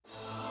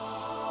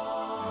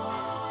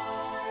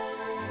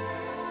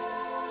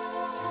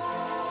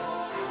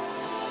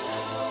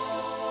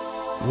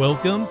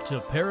Welcome to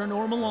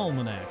Paranormal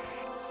Almanac.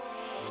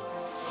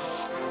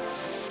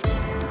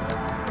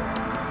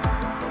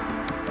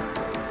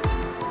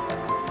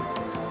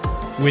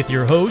 With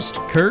your host,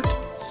 Kurt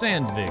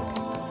Sandvig.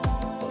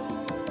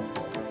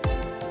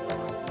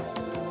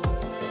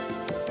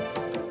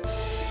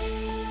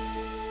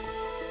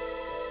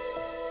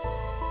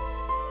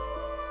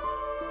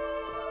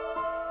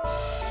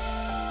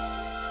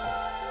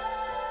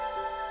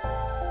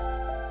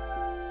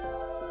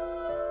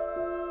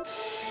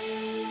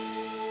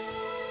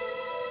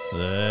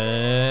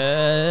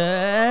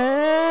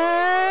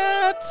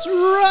 That's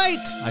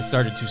right! I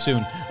started too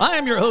soon. I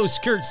am your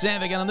host, Kurt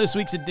Sandvig, and on this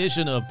week's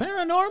edition of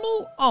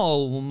Paranormal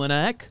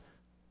Almanac,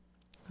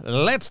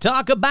 let's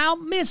talk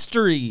about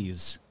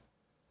mysteries.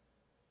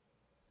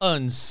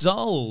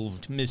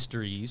 Unsolved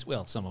mysteries.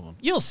 Well, some of them.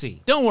 You'll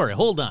see. Don't worry.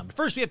 Hold on. But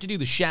first, we have to do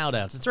the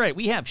shout-outs. That's right.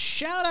 We have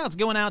shout-outs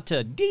going out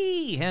to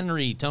D.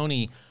 Henry,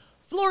 Tony,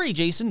 Flory,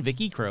 Jason,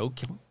 Vicky, Crow,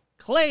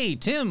 Clay,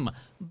 Tim,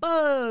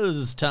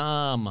 Buzz,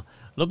 Tom,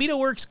 Lobito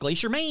Works,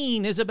 Glacier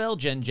Maine, Isabel,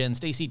 Jen,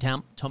 Stacy,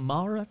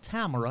 Tamara,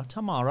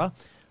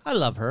 I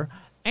love her,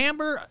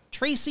 Amber,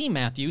 Tracy,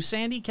 Matthew,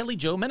 Sandy, Kelly,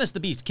 Joe, Menace the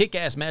Beast,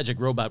 Kick-Ass Magic,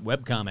 Robot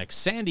Webcomics,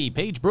 Sandy,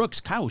 Paige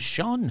Brooks, Kyle,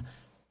 Sean,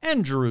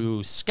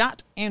 Andrew,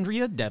 Scott,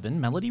 Andrea, Devin,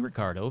 Melody,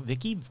 Ricardo,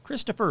 Vicky,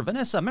 Christopher,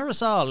 Vanessa,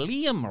 Marisol,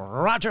 Liam,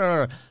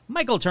 Roger,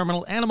 Michael,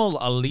 Terminal, Animal,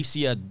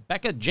 Alicia,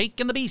 Becca, Jake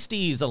and the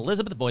Beasties,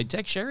 Elizabeth, Void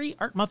Tech, Sherry,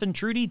 Art Muffin,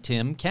 Trudy,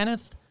 Tim,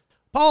 Kenneth,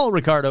 Paul,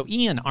 Ricardo,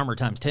 Ian, Armor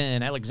Times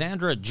 10,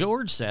 Alexandra,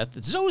 George,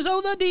 Seth,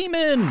 Zozo the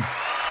Demon,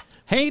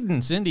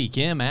 Hayden, Cindy,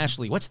 Kim,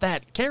 Ashley, what's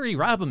that? Carrie,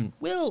 Robin,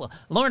 Will,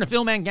 Lorna,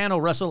 Phil,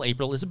 Mangano, Russell,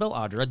 April, Isabel,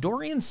 Audra,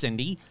 Dorian,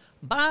 Cindy,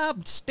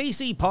 Bob,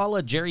 Stacy,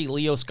 Paula, Jerry,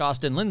 Leo,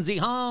 Scostin, Lindsay,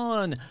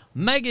 Hahn,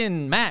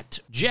 Megan,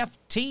 Matt, Jeff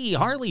T,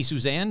 Harley,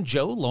 Suzanne,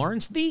 Joe,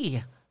 Lawrence,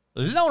 the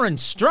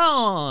Lawrence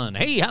Strawn,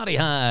 Hey, Howdy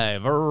Hi,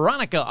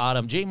 Veronica,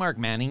 Autumn, J. Mark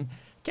Manning,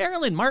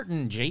 Carolyn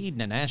Martin, Jade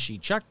Nanashi,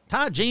 Chuck,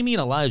 Todd, Jamie,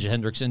 and Elijah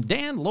Hendrickson,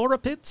 Dan, Laura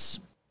Pitts,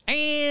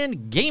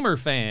 and Gamer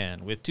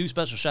Fan, with two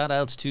special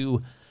shout-outs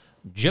to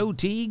Joe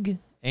Teague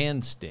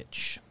and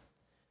Stitch.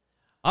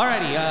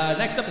 Alrighty,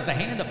 next up is the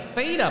Hand of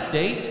Fate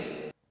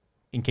update.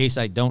 In case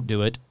I don't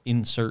do it,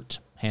 insert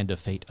Hand of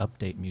Fate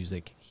update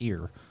music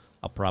here.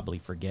 I'll probably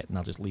forget, and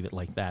I'll just leave it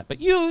like that. But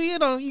you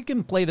know, you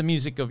can play the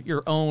music of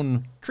your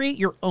own, create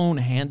your own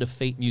Hand of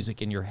Fate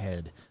music in your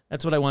head.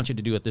 That's what I want you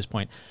to do at this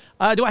point.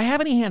 Do I have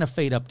any Hand of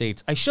Fate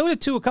updates? I showed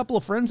it to a couple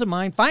of friends of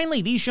mine.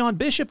 Finally, the Sean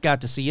Bishop got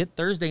to see it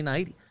Thursday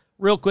night.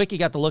 Real quick, he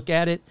got to look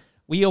at it.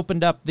 We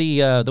opened up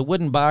the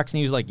wooden box, and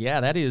he was like,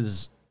 yeah,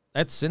 that's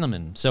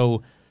cinnamon.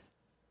 So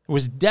there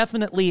was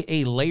definitely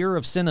a layer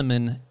of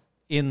cinnamon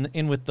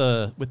in with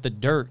the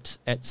dirt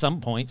at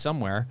some point,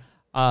 somewhere.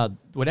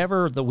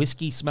 Whatever the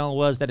whiskey smell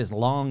was, that has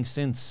long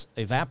since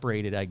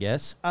evaporated, I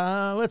guess.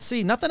 Let's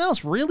see, nothing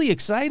else really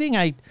exciting.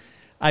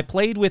 I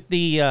played with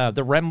the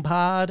REM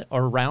pod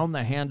around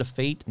the Hand of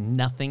Fate.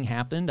 Nothing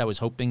happened. I was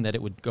hoping that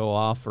it would go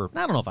off, or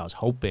I don't know if I was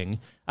hoping.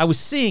 I was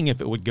seeing if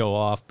it would go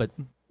off, but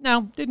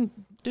no, didn't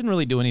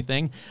really do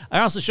anything. I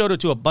also showed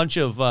it to a bunch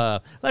of,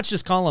 let's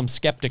just call them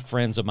skeptic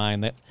friends of mine,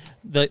 that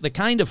the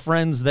kind of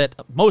friends that,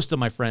 most of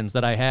my friends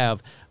that I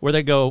have, where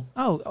they go,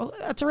 oh,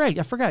 that's all right,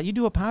 I forgot, you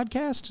do a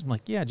podcast? I'm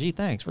like, yeah, gee,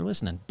 thanks for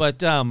listening.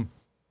 But, and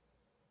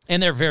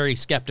they're very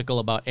skeptical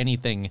about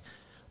anything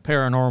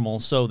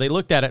paranormal, so they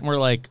looked at it and were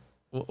like,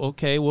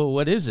 okay, well,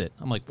 what is it?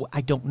 I'm like, well,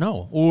 I don't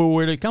know.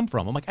 Where did it come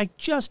from? I'm like, I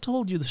just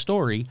told you the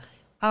story.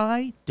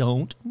 I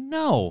don't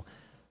know.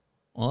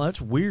 Well,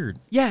 that's weird.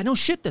 Yeah, no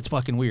shit, that's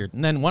fucking weird.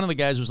 And then one of the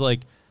guys was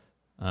like,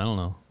 I don't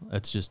know.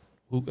 That's just,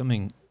 who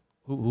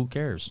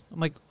cares? I'm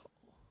like,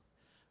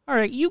 all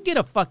right, you get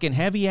a fucking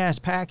heavy-ass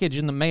package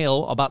in the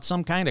mail about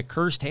some kind of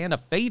cursed Hand of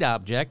Fate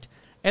object,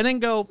 and then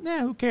go,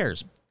 who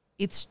cares?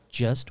 It's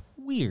just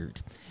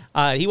weird.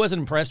 He wasn't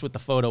impressed with the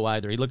photo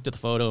either. He looked at the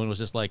photo and was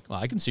just like, well,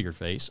 I can see your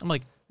face. I'm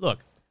like, look,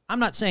 I'm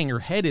not saying her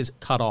head is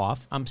cut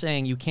off. I'm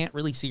saying you can't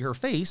really see her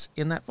face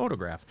in that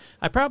photograph.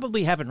 I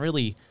probably haven't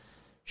really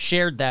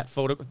shared that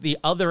photo, the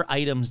other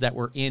items that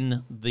were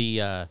in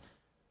the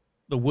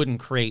wooden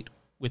crate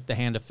with the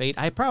Hand of Fate.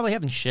 I probably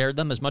haven't shared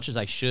them as much as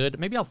I should.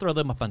 Maybe I'll throw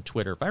them up on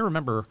Twitter. If I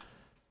remember,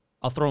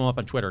 I'll throw them up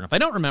on Twitter. And if I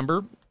don't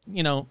remember,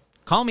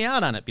 call me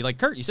out on it. Be like,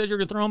 Kurt, you said you're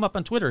going to throw them up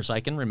on Twitter, so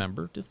I can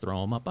remember to throw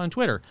them up on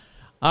Twitter.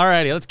 All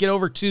righty, let's get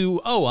over to,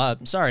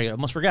 sorry, I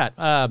almost forgot.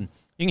 You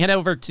can head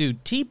over to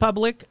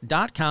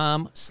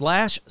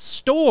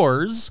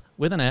tpublic.com/stores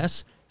with an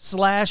S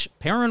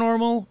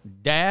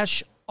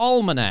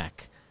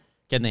 /paranormal-almanac.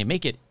 Can they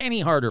make it any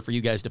harder for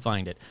you guys to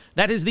find it?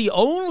 That is the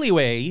only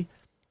way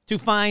to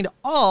find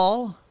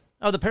all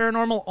of the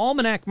Paranormal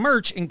Almanac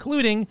merch,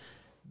 including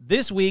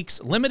this week's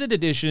limited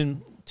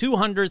edition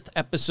 200th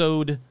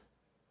episode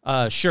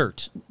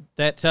shirt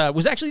that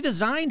was actually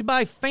designed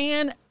by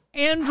fan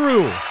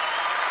Andrew.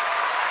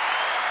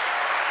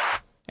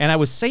 And I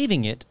was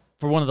saving it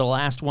for one of the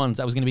last ones.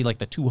 That was going to be like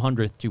the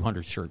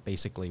 200th shirt,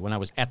 basically, when I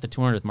was at the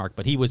 200th mark.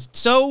 But he was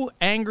so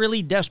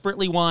angrily,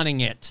 desperately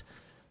wanting it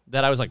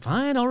that I was like,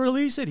 fine, I'll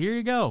release it. Here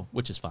you go,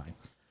 which is fine.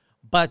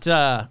 But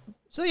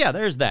So yeah,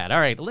 there's that. All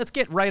right, let's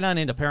get right on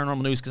into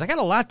paranormal news because I got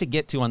a lot to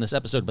get to on this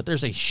episode, but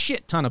there's a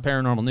shit ton of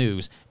paranormal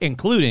news,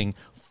 including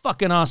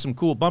fucking awesome,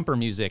 cool bumper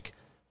music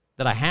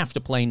that I have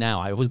to play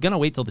now. I was going to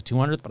wait till the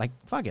 200th, but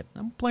fuck it.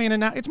 I'm playing it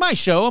now. It's my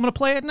show. I'm going to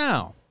play it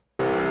now.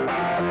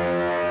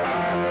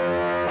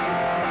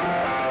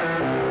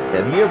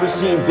 Have you ever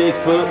seen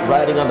Bigfoot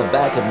riding on the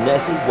back of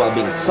Nessie while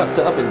being sucked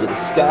up into the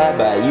sky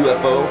by a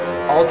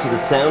UFO, all to the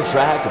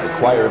soundtrack of a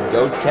choir of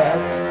ghost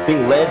cats,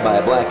 being led by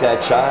a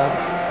black-eyed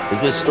child? Is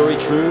this story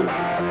true?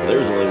 Well,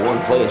 there's only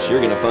one place you're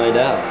gonna find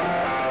out.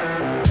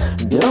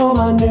 Get all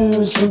my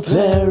news from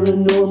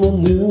Paranormal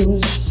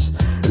News.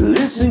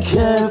 Listen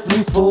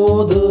carefully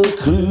for the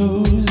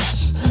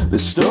clues. The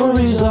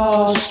stories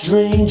are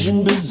strange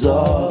and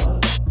bizarre.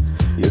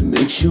 It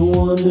makes you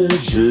wonder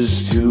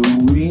just who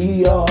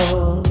we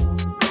are.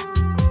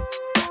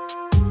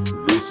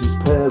 This is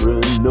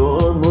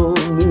Paranormal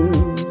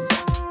News.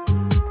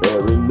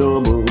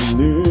 Paranormal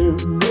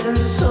News.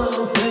 There's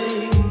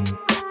something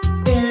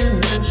in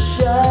the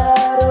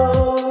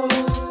shadows.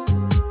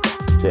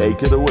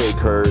 Take it away,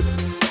 Kurt.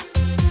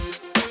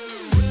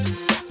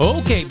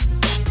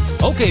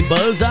 Okay,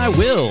 Buzz, I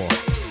will.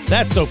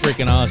 That's so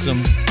freaking awesome.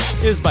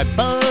 It is by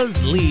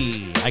Buzz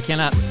Lee. I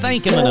cannot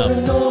thank him enough.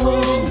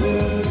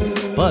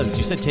 Buzz,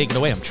 you said take it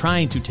away. I'm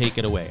trying to take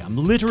it away. I'm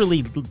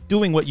literally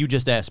doing what you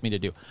just asked me to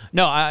do.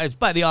 No, it's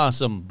by the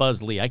awesome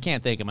Buzz Lee. I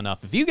can't thank him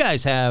enough. If you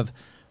guys have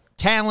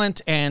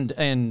talent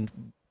and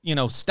you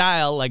know,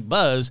 style like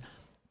Buzz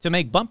to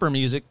make bumper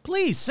music,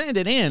 please send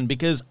it in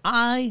because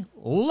I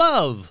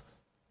love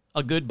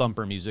a good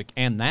bumper music,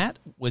 and that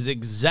was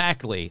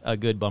exactly a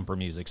good bumper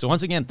music. So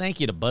once again, thank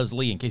you to Buzz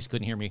Lee, in case you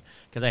couldn't hear me,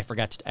 because I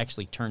forgot to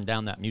actually turn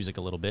down that music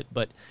a little bit.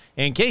 But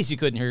in case you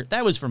couldn't hear it,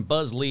 that was from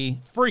Buzz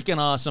Lee. Freaking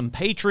awesome.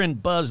 Patron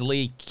Buzz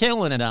Lee,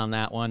 killing it on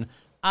that one.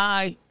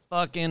 I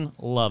fucking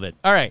love it.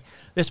 All right,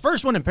 this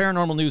first one in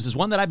paranormal news is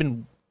one that I've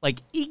been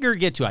eager to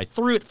get to. I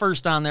threw it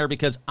first on there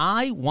because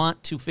I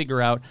want to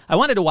figure out, I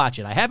wanted to watch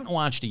it. I haven't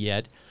watched it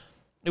yet.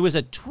 It was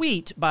a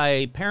tweet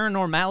by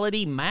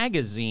Paranormality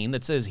Magazine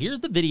that says,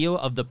 here's the video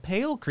of the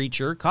pale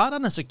creature caught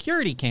on a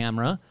security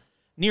camera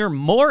near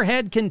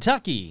Moorhead,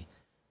 Kentucky.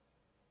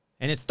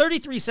 And it's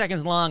 33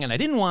 seconds long, and I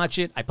didn't watch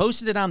it. I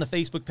posted it on the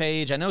Facebook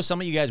page. I know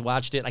some of you guys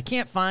watched it. I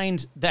can't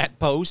find that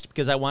post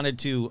because I wanted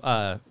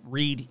to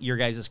read your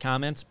guys'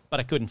 comments, but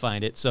I couldn't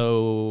find it,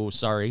 so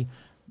sorry.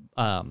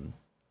 But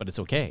it's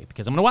okay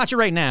because I'm going to watch it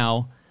right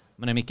now.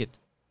 I'm going to make it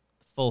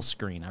full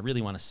screen. I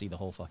really want to see the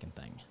whole fucking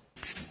thing.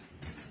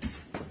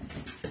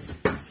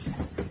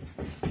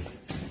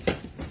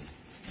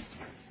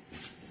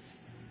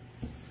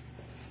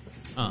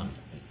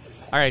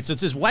 All right, so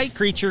it's this white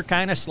creature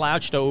kind of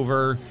slouched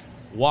over,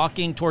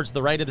 walking towards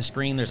the right of the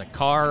screen. There's a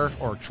car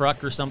or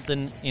truck or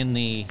something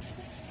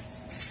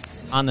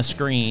on the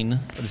screen,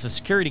 but it's a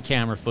security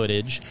camera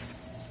footage.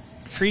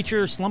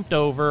 Creature slumped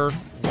over,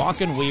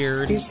 walking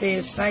weird. You see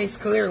his face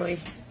clearly.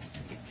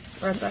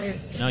 Right there.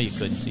 No, you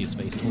couldn't see his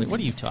face clearly. What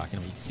are you talking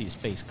about? You can see his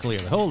face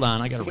clearly. Hold on,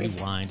 I gotta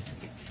rewind.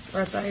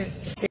 Right there.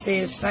 You see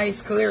his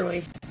face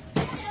clearly.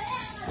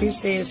 You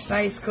see his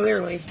face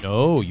clearly.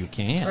 No, you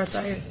can't. Right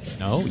there.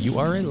 No, you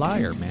are a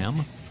liar,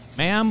 ma'am.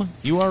 Ma'am,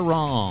 you are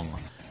wrong.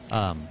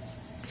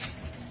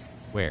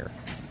 Where?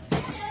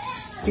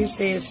 You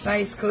see his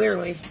face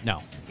clearly.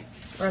 No.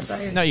 Right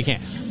there. No, you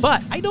can't.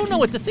 But I don't know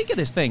what to think of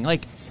this thing.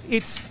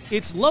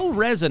 It's low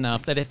res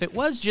enough that if it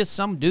was just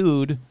some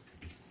dude,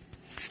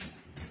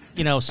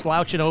 you know,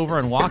 slouching over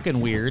and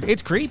walking weird,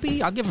 it's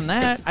creepy. I'll give him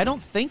that. I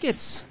don't think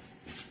it's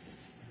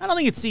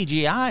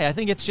CGI. I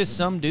think it's just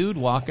some dude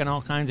walking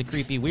all kinds of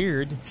creepy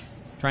weird,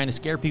 trying to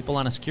scare people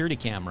on a security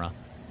camera.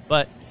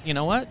 But you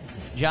know what?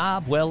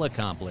 Job well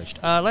accomplished.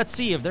 Let's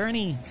see if there are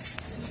any.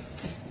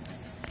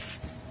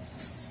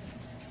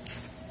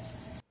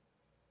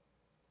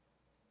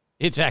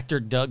 It's actor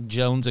Doug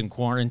Jones in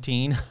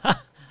quarantine. All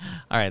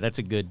right, that's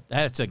a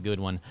good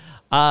one.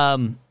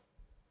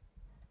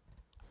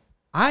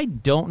 I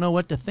don't know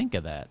what to think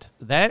of that.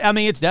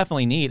 It's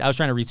definitely neat. I was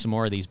trying to read some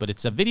more of these, but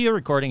it's a video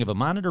recording of a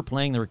monitor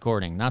playing the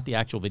recording, not the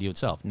actual video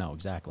itself. No,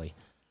 exactly.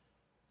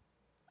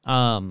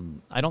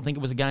 I don't think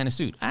it was a guy in a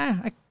suit.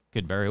 I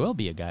could very well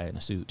be a guy in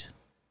a suit.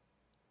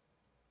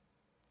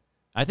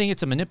 I think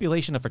it's a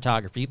manipulation of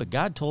photography, but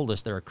God told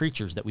us there are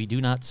creatures that we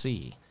do not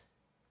see.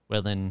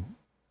 Well, then,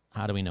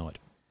 how do we know it?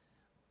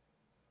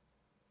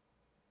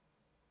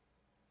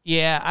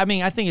 Yeah,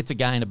 I think it's a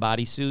guy in a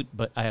bodysuit,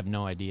 but I have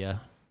no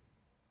idea.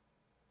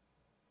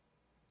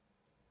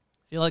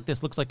 Feel like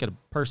this looks like a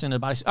person in a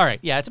bodysuit. All right,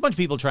 yeah, it's a bunch of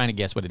people trying to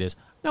guess what it is.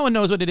 No one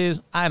knows what it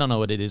is. I don't know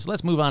what it is.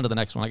 Let's move on to the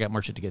next one. I got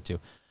more shit to get to.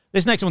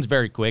 This next one's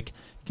very quick.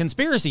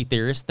 Conspiracy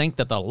theorists think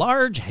that the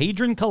Large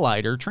Hadron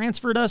Collider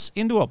transferred us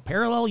into a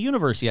parallel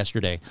universe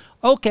yesterday.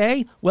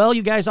 Okay, well,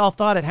 you guys all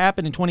thought it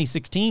happened in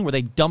 2016 where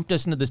they dumped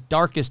us into this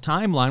darkest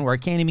timeline where I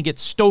can't even get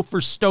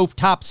Stouffer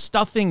stovetop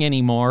stuffing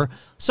anymore.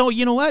 So,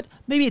 you know what?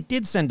 Maybe it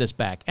did send us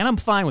back, and I'm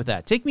fine with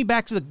that. Take me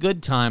back to the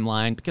good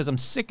timeline because I'm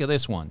sick of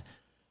this one.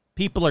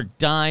 People are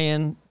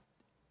dying.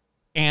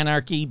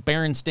 Anarchy,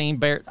 Berenstain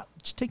Bear.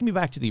 Just take me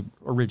back to the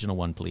original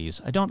one,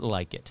 please. I don't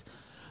like it.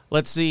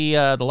 Let's see.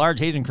 The Large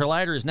Hadron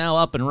Collider is now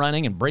up and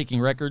running and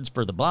breaking records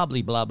for the blah,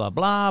 blah, blah, blah,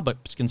 blah.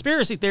 But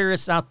conspiracy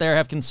theorists out there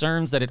have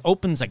concerns that it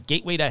opens a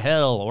gateway to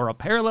hell or a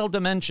parallel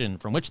dimension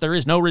from which there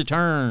is no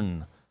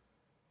return.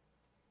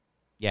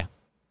 Yeah.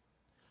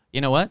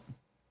 You know what?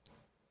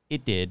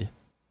 It did.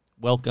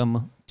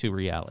 Welcome to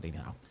reality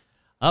now.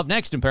 Up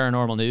next in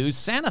paranormal news,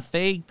 Santa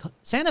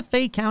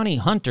Fe County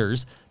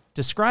hunters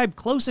describe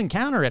close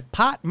encounter at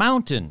Pot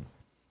Mountain.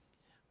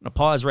 I'm going to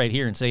pause right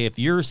here and say if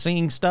you're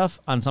seeing stuff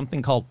on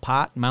something called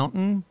Pot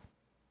Mountain,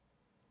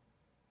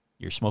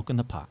 you're smoking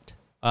the pot.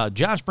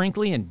 Josh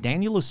Brinkley and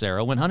Daniel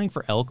Lucero went hunting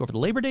for elk over the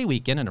Labor Day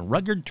weekend in a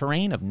rugged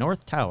terrain of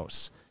North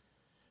Taos.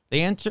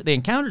 They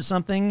encountered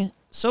something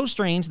so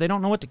strange they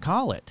don't know what to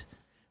call it.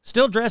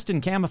 Still dressed in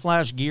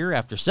camouflage gear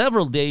after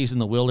several days in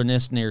the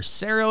wilderness near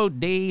Cerro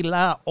de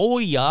la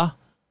Olla,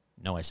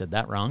 no, I said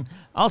that wrong,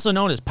 also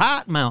known as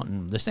Pot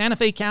Mountain, the Santa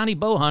Fe County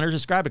bow hunters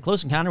described a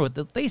close encounter with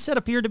what they said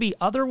appeared to be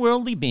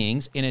otherworldly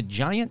beings in a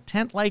giant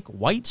tent-like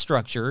white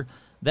structure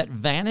that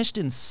vanished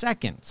in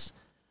seconds.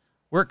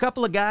 We're a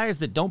couple of guys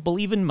that don't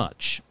believe in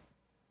much.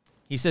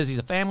 He says he's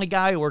a family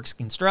guy who works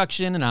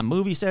construction and on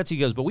movie sets. He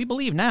goes, but we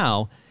believe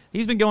now.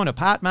 He's been going to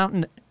Pot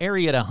Mountain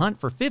area to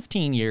hunt for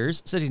 15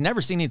 years, says he's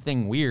never seen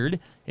anything weird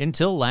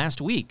until last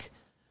week.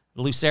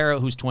 Lucero,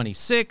 who's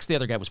 26, the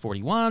other guy was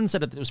 41,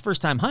 said that it was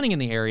first time hunting in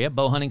the area.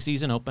 Bow hunting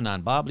season opened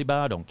on Bobley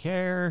don't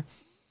care.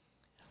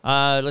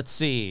 Let's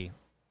see.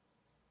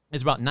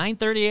 It's about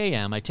 9:30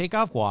 a.m. I take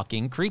off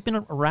walking,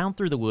 creeping around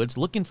through the woods,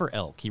 looking for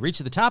elk. He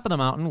reached the top of the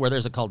mountain where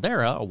there's a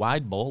caldera, a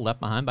wide bowl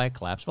left behind by a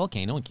collapsed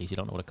volcano, in case you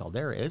don't know what a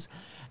caldera is.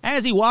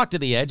 As he walked to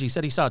the edge, he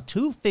said he saw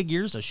two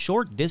figures a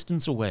short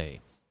distance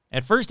away.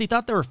 At first, he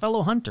thought they were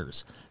fellow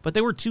hunters, but they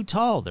were too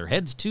tall, their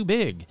heads too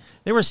big.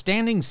 They were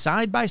standing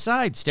side by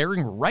side,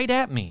 staring right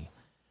at me.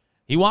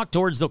 He walked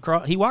towards them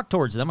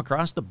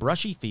across the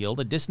brushy field,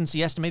 a distance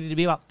he estimated to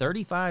be about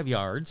 35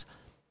 yards.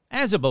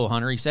 As a bow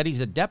hunter, he said he's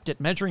adept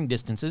at measuring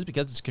distances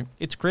because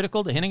it's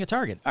critical to hitting a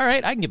target. All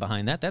right, I can get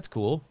behind that. That's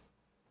cool.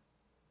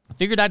 I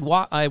figured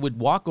I would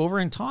walk over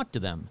and talk to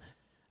them.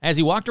 As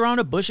he walked around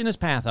a bush in his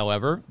path,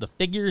 however, the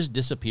figures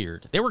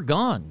disappeared. They were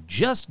gone,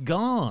 just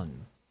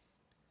gone.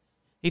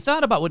 He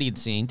thought about what he had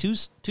seen,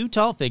 two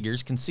tall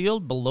figures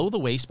concealed below the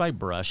waist by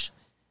brush.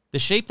 The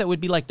shape that would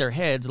be like their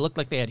heads looked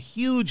like they had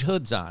huge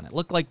hoods on. It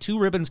looked like two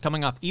ribbons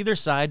coming off either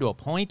side to a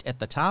point at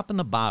the top and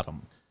the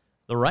bottom.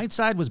 The right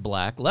side was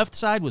black, left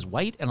side was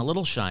white and a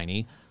little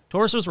shiny.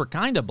 Torsos were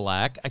kind of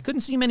black. I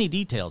couldn't see many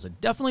details. It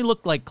definitely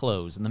looked like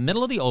clothes, and the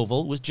middle of the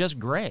oval was just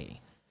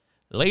gray.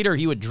 Later,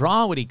 he would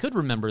draw what he could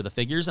remember of the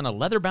figures in a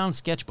leather-bound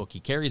sketchbook he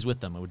carries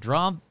with him. It would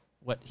draw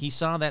what he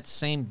saw that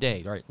same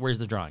day. All right, where's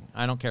the drawing?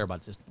 I don't care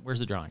about this. Where's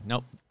the drawing?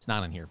 Nope, it's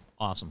not on here.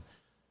 Awesome.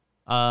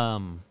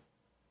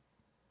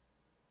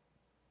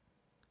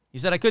 He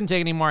said, I couldn't take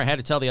it anymore. I had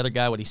to tell the other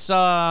guy what he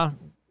saw.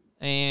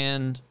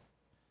 And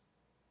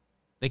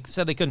they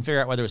said they couldn't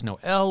figure out why there was no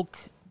elk.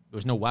 There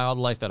was no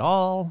wildlife at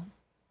all.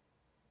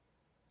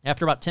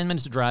 After about 10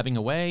 minutes of driving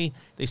away,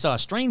 they saw a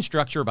strange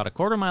structure about a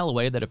quarter mile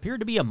away that appeared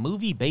to be a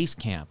movie base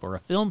camp or a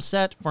film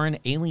set for an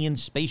alien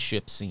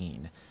spaceship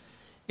scene.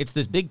 It's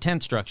this big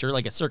tent structure,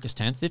 like a circus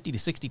tent, 50 to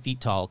 60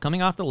 feet tall.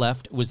 Coming off the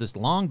left was this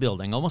long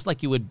building, almost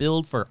like you would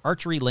build for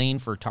archery lane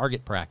for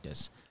target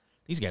practice.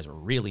 These guys were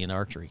really into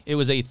archery. It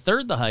was a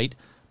third the height,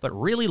 but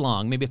really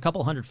long, maybe a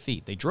couple hundred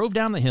feet. They drove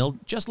down the hill,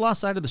 just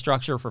lost sight of the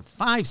structure for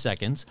 5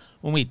 seconds.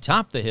 When we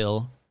topped the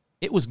hill,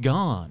 it was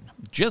gone.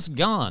 Just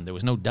gone. There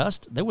was no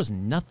dust. There was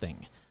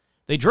nothing.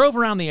 They drove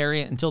around the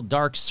area until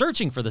dark,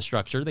 searching for the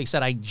structure. They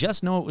said, I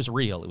just know it was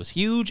real. It was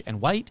huge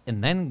and white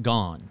and then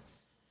gone.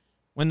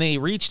 When they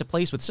reached a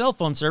place with cell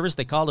phone service,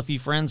 they called a few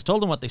friends,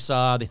 told them what they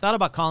saw. They thought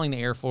about calling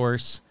the Air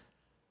Force.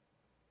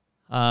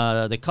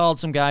 They called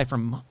some guy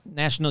from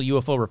National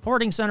UFO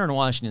Reporting Center in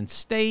Washington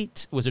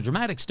State. It was a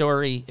dramatic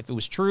story. If it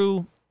was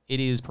true, it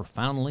is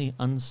profoundly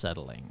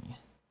unsettling.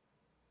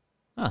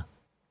 Huh.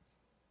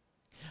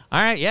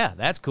 All right, yeah,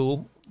 that's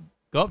cool.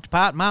 Go up to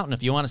Pot Mountain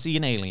if you want to see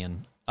an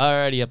alien.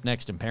 Alrighty, up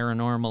next in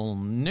paranormal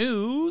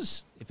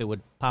news. If it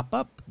would pop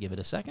up, give it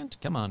a second.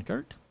 Come on,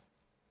 Kurt.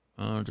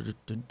 Come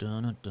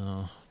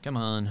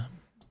on.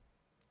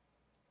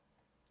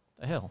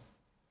 The hell?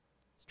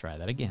 Let's try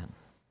that again.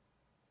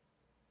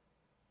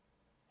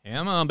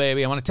 Come on,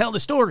 baby. I want to tell the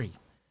story.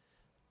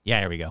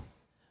 Yeah, here we go.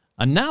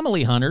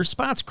 Anomaly hunter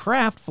spots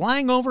craft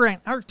flying over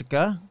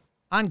Antarctica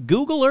on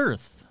Google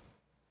Earth.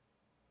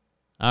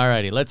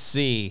 Alrighty, let's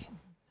see.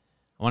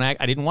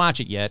 I didn't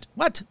watch it yet.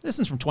 What? This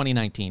is from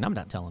 2019. I'm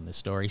not telling this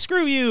story.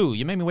 Screw you.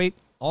 You made me wait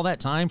all that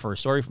time for a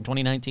story from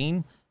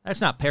 2019. That's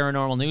not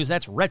paranormal news.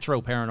 That's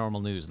retro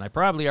paranormal news, and I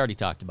probably already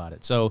talked about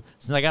it. So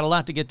since I got a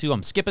lot to get to,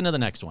 I'm skipping to the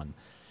next one.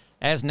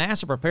 As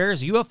NASA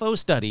prepares UFO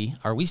study,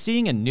 are we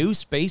seeing a new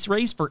space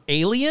race for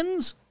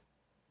aliens?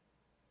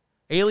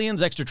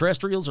 Aliens,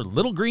 extraterrestrials, or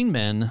little green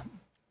men?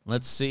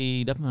 Let's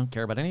see. Don't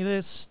care about any of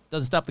this.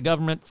 Doesn't stop the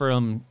government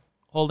from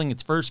holding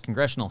its first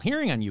congressional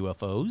hearing on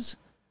UFOs.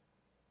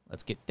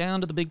 Let's get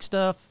down to the big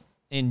stuff.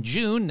 In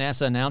June,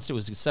 NASA announced it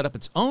was to set up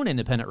its own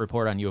independent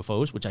report on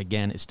UFOs, which,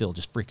 again, is still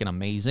just freaking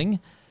amazing.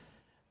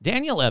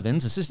 Daniel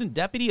Evans, Assistant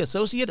Deputy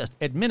Associate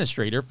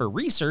Administrator for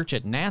Research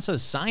at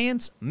NASA's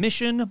Science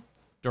Mission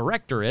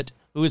Directorate,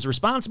 who is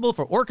responsible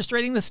for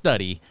orchestrating the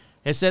study,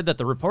 has said that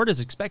the report is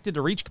expected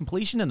to reach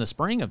completion in the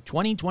spring of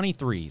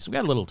 2023. So we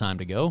got a little time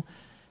to go.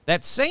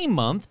 That same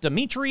month,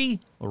 Dmitry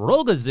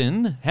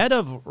Rogozin, head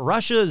of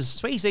Russia's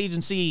space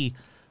agency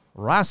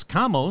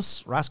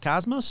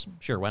Roscosmos,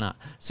 sure, why not,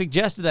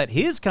 suggested that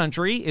his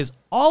country is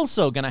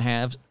also going to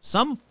have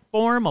some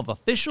form of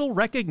official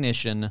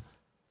recognition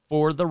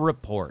for the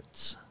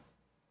reports.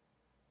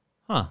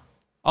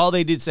 All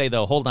they did say,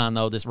 though, hold on,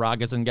 though, this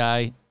Rogozin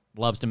guy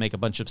loves to make a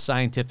bunch of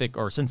scientific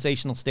or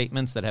sensational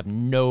statements that have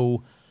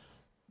no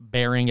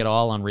bearing at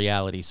all on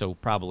reality, so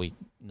probably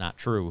not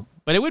true.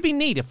 But it would be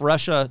neat if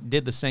Russia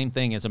did the same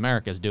thing as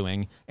America's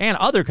doing, and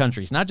other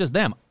countries, not just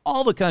them,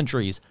 all the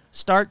countries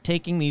start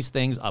taking these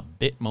things a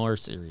bit more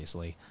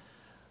seriously.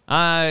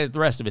 The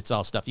rest of it's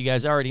all stuff you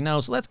guys already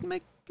know, so let's go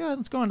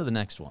on to the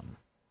next one.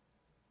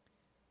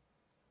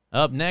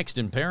 Up next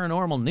in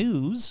paranormal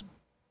news,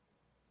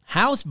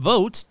 House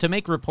votes to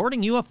make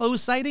reporting UFO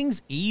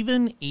sightings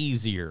even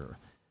easier.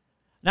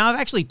 Now, I've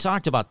actually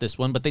talked about this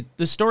one, but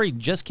this story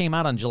just came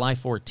out on July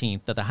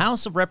 14th, that the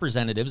House of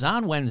Representatives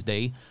on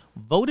Wednesday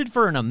voted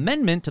for an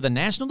amendment to the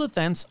National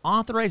Defense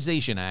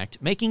Authorization Act,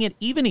 making it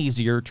even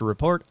easier to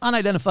report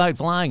unidentified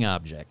flying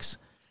objects.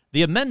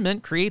 The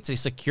amendment creates a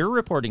secure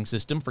reporting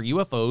system for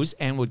UFOs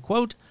and would,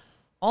 quote,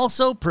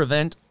 also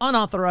prevent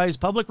unauthorized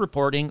public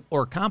reporting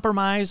or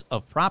compromise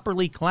of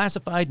properly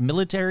classified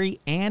military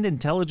and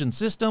intelligence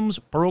systems,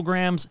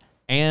 programs,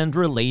 and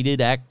related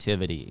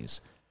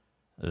activities.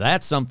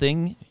 That's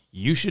something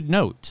you should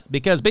note,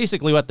 because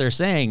basically what they're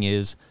saying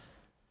is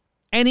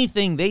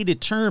anything they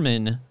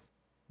determine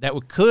that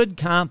could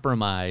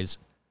compromise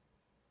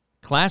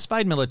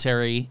classified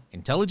military,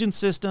 intelligence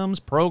systems,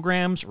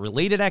 programs,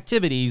 related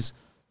activities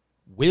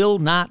will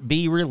not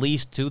be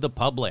released to the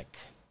public.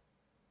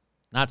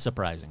 Not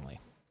surprisingly.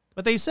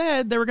 But they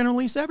said they were going to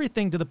release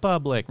everything to the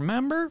public,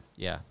 remember?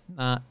 Yeah,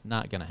 not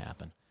going to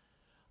happen.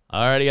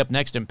 Alrighty, up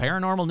next in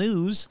paranormal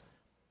news,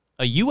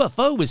 a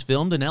UFO was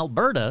filmed in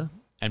Alberta,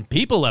 and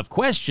people have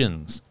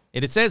questions.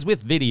 It says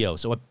with video,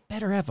 so I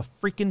better have a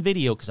freaking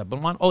video, because I've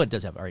been wanting... Oh, it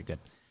does have... All right, good.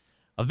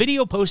 A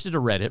video posted to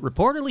Reddit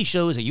reportedly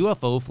shows a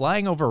UFO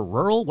flying over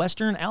rural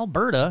western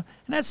Alberta,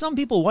 and has some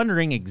people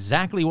wondering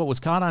exactly what was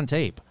caught on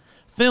tape.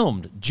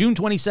 Filmed June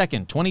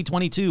 22nd,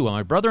 2022, on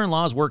my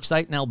brother-in-law's work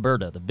site in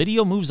Alberta. The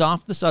video moves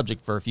off the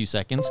subject for a few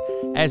seconds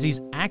as he's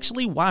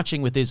actually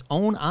watching with his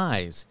own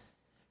eyes,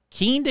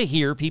 keen to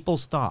hear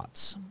people's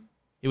thoughts.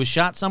 It was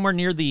shot somewhere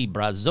near the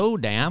Brazeau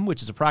Dam,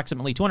 which is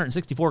approximately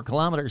 264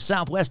 kilometers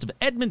southwest of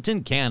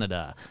Edmonton,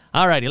 Canada.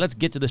 Alrighty, let's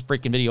get to this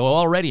freaking video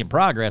already in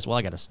progress. Well,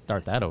 I got to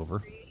start that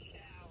over.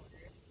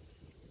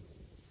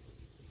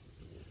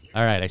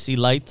 Alright, I see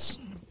lights.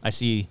 I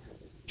see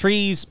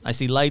trees. I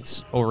see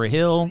lights over a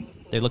hill.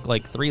 They look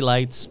like 3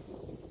 lights.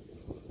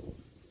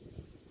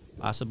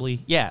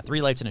 Possibly. Yeah,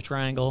 3 lights in a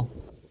triangle.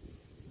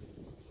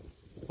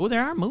 Oh, they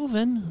are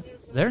moving.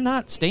 They're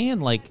not staying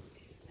like...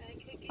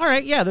 All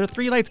right, yeah, they're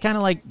 3 lights kind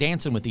of like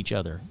dancing with each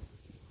other.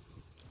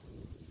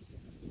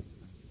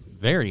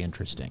 Very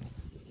interesting.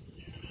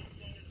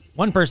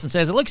 One person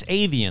says, it looks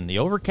avian. The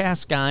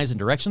overcast skies and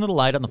direction of the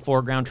light on the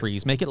foreground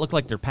trees make it look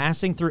like they're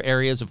passing through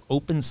areas of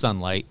open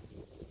sunlight.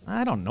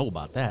 I don't know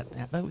about that.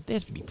 They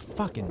have to be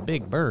fucking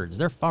big birds.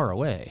 They're far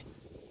away.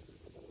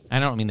 I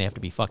don't mean they have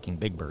to be fucking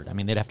big bird. I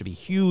mean they'd have to be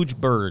huge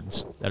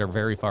birds that are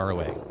very far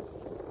away.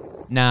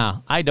 Nah,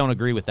 I don't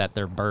agree with that.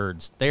 They're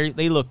birds. They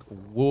look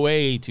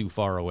way too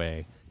far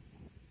away.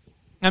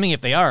 I mean,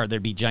 if they are,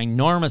 there'd be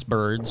ginormous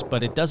birds,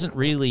 but it doesn't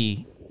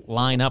really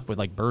line up with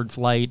like bird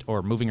flight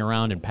or moving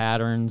around in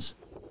patterns.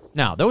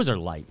 No, those are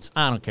lights.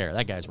 I don't care.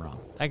 That guy's wrong.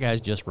 That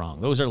guy's just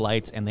wrong. Those are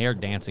lights, and they are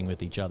dancing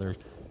with each other.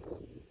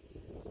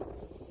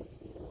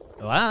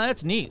 Wow,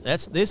 that's neat.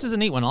 This is a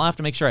neat one. I'll have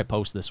to make sure I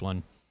post this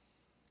one.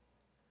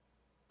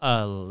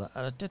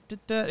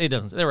 It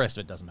doesn't. The rest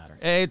of it doesn't matter.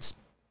 It's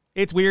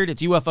weird.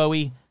 It's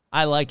UFO-y.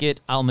 I like it.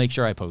 I'll make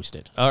sure I post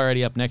it.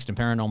 Already up next in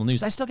paranormal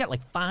news. I still got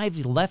like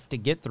 5 left to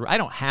get through. I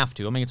don't have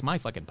to. I mean, it's my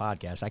fucking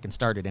podcast. I can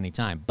start at any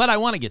time, but I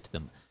want to get to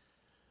them.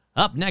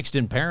 Up next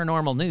in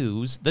paranormal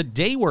news, the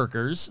day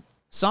workers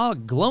saw a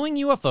glowing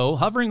UFO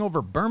hovering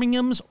over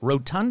Birmingham's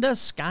Rotunda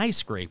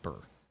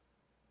skyscraper.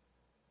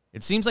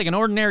 It seems like an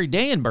ordinary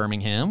day in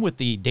Birmingham, with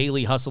the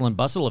daily hustle and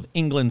bustle of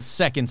England's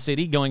second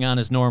city going on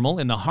as normal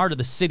in the heart of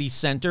the city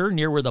center,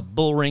 near where the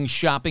Bullring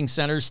Shopping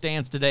Center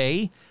stands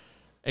today.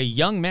 A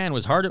young man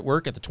was hard at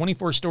work at the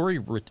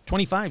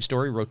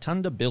 25-story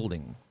Rotunda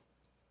building.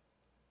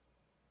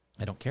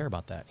 I don't care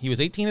about that. He was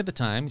 18 at the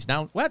time. He's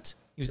now, what?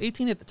 He was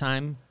 18 at the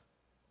time,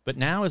 but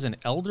now is an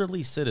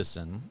elderly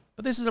citizen.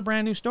 But this is a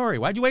brand new story.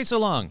 Why'd you wait so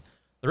long?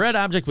 The red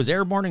object was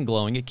airborne and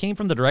glowing. It came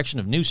from the direction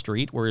of New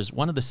Street, where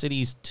one of the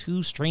city's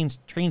 2 train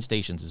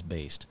stations is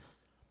based.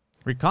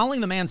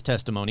 Recalling the man's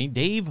testimony,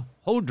 Dave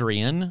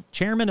Hodrian,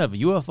 chairman of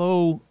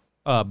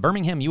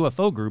Birmingham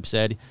UFO Group,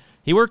 said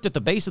he worked at the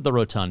base of the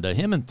rotunda.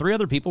 Him and 3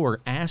 other people were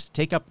asked to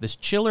take up this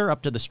chiller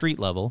up to the street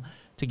level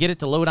to get it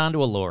to load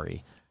onto a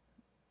lorry.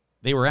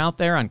 They were out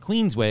there on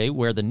Queensway,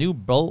 where the new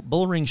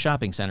Bullring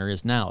Shopping Center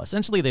is now.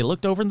 Essentially, they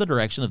looked over in the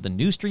direction of the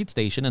New Street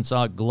station and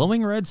saw a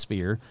glowing red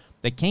sphere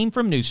that came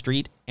from New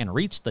Street and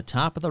reached the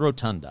top of the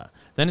rotunda.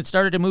 Then it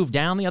started to move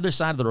down the other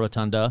side of the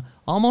rotunda,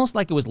 almost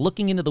like it was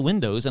looking into the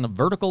windows in a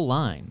vertical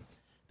line.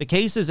 The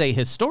case is a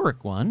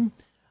historic one.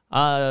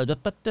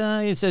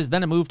 It says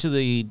then it moved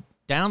to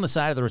down the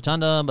side of the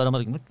rotunda, but I'm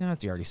like,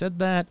 you already said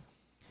that.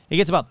 It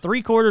gets about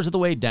 3/4 of the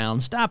way down,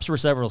 stops for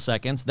several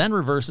seconds, then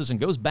reverses and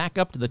goes back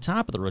up to the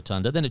top of the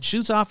rotunda. Then it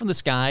shoots off in the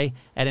sky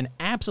at an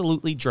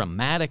absolutely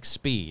dramatic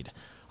speed.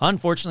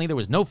 Unfortunately, there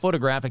was no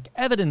photographic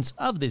evidence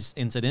of this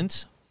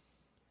incident.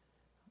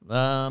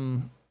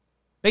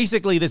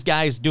 Basically, this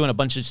guy's doing a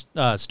bunch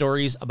of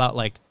stories about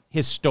like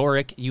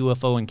historic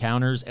UFO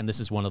encounters, and this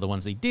is one of the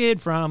ones they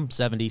did from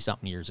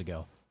 70-something years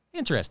ago.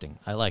 Interesting.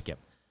 I like it.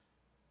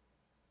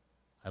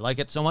 I like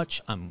it so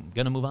much, I'm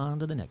going to move on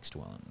to the next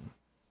one.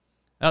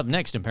 Up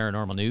next in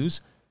paranormal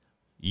news,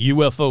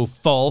 UFO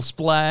false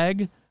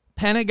flag.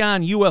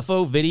 Pentagon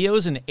UFO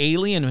videos and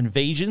alien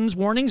invasions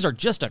warnings are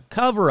just a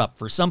cover-up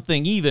for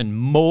something even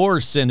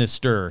more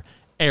sinister,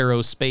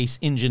 aerospace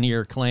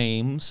engineer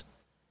claims.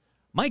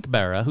 Mike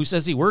Barra, who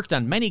says he worked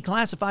on many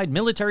classified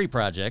military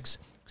projects,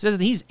 says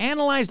that he's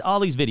analyzed all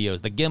these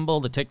videos, the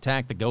gimbal, the Tic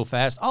Tac, the Go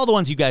Fast, all the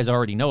ones you guys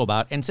already know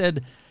about, and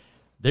said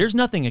there's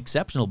nothing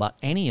exceptional about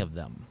any of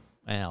them.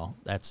 Well,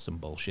 that's some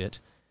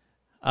bullshit.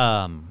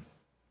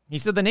 He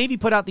said the Navy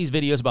put out these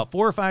videos about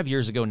 4 or 5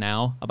 years ago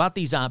now about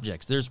these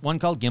objects. There's one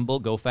called Gimbal,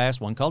 Go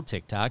Fast, one called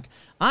Tic Tac.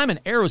 I'm an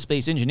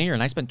aerospace engineer,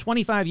 and I spent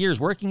 25 years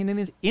working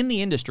in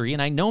the industry,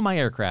 and I know my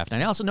aircraft.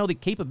 And I also know the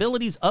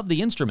capabilities of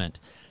the instrument.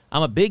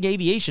 I'm a big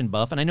aviation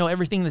buff, and I know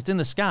everything that's in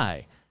the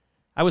sky.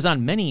 I was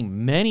on many,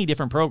 many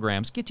different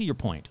programs. Get to your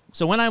point.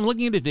 So when I'm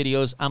looking at the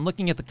videos, I'm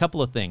looking at the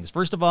couple of things.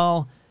 First of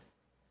all,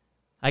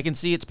 I can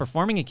see it's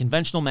performing in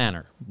conventional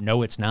manner.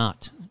 No, it's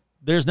not.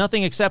 There's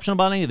nothing exceptional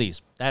about any of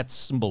these. That's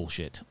some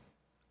bullshit.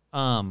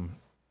 All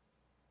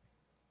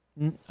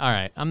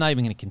right, I'm not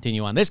even going to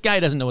continue on. This guy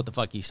doesn't know what the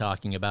fuck he's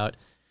talking about.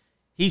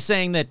 He's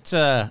saying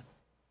that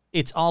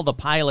it's all the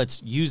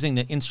pilots using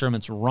the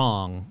instruments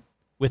wrong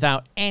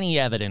without any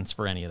evidence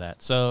for any of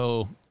that.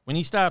 So when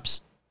he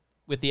stops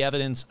with the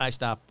evidence, I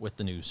stop with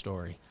the news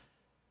story.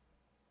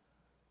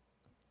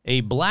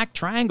 A black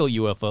triangle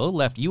UFO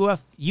left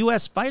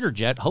U.S. fighter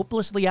jet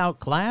hopelessly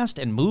outclassed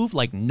and moved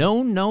like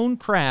no known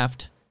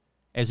craft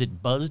as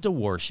it buzzed a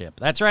warship.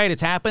 That's right,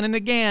 it's happening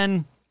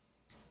again.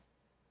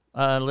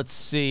 Let's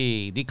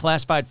see.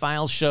 Declassified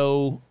files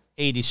show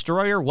a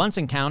destroyer once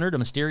encountered a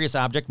mysterious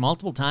object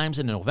multiple times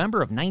in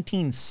November of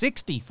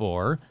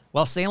 1964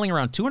 while sailing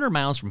around 200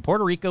 miles from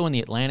Puerto Rico in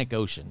the Atlantic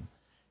Ocean.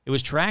 It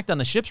was tracked on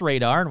the ship's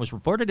radar and was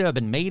reported to have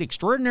been made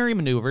extraordinary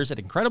maneuvers at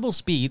incredible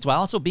speeds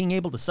while also being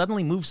able to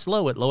suddenly move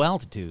slow at low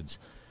altitudes.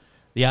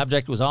 The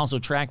object was also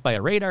tracked by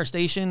a radar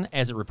station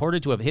as it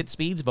reported to have hit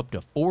speeds of up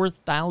to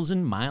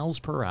 4,000 miles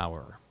per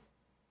hour.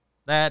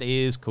 That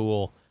is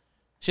cool.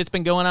 Shit's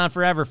been going on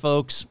forever,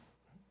 folks.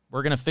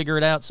 We're going to figure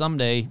it out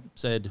someday,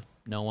 said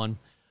no one.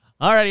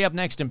 Alrighty, up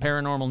next in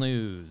paranormal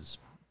news.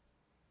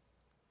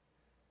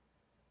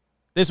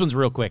 This one's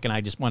real quick, and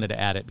I just wanted to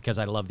add it because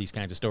I love these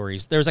kinds of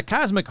stories. There's a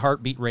cosmic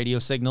heartbeat radio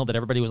signal that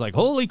everybody was like,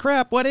 holy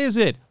crap, what is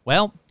it?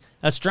 Well,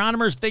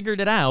 astronomers figured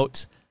it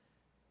out.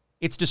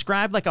 It's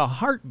described like a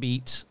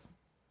heartbeat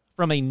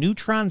from a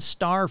neutron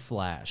star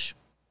flash.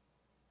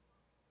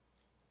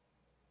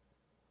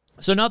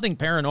 So nothing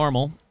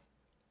paranormal.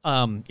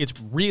 It's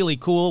really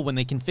cool when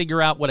they can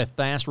figure out what a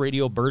fast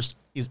radio burst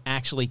is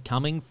actually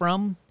coming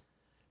from.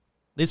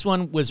 This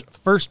one was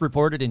first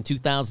reported in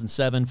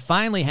 2007,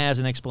 finally has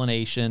an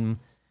explanation.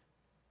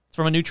 It's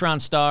from a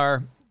neutron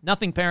star.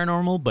 Nothing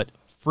paranormal, but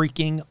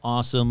freaking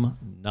awesome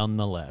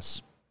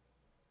nonetheless.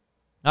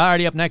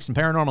 Alrighty, up next in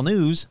paranormal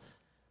news,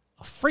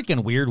 a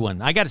freaking weird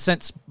one. I got it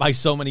sent by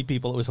so many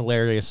people, it was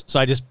hilarious. So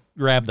I just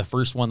grabbed the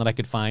first one that I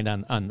could find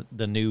on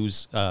the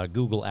news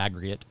Google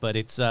aggregate, but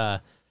it's called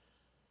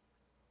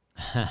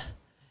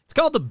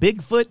the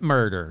Bigfoot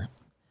murder.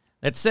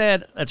 That's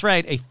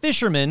right, a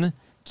fisherman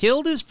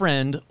killed his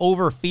friend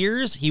over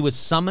fears he was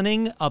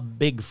summoning a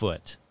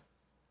Bigfoot.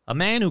 A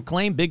man who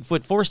claimed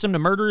Bigfoot forced him to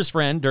murder his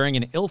friend during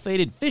an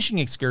ill-fated fishing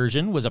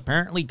excursion was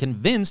apparently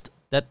convinced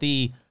that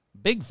the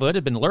Bigfoot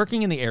had been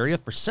lurking in the area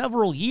for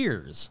several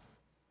years.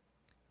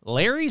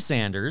 Larry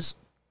Sanders,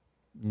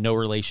 no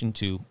relation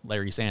to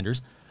Larry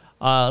Sanders,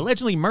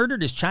 allegedly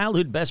murdered his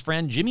childhood best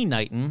friend Jimmy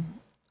Knighton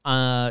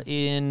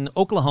in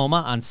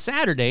Oklahoma on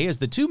Saturday as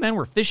the two men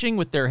were fishing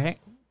with their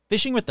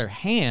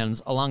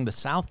hands along the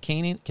South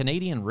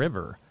Canadian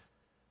River.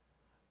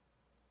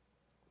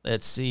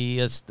 Let's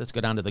see. Let's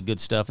go down to the good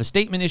stuff. A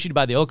statement issued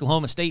by the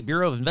Oklahoma State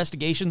Bureau of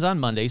Investigations on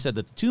Monday said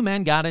that the two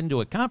men got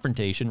into a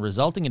confrontation,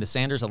 resulting in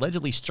Sanders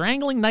allegedly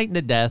strangling Knighton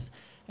to death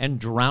and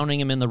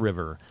drowning him in the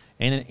river.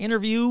 In an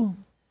interview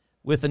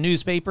with the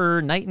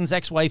newspaper, Knighton's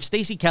ex-wife,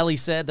 Stacey Kelly,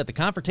 said that the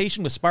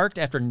confrontation was sparked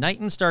after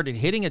Knighton started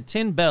hitting a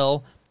tin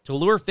bell to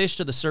lure fish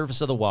to the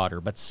surface of the water.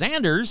 But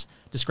Sanders,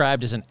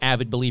 described as an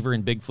avid believer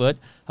in Bigfoot,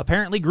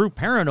 apparently grew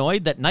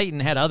paranoid that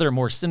Knighton had other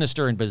more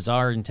sinister and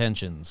bizarre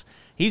intentions.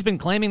 He's been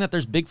claiming that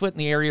there's Bigfoot in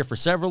the area for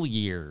several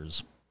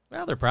years.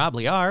 Well, there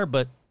probably are,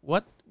 but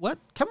what?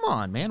 Come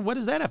on, man. What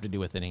does that have to do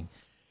with anything?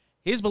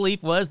 His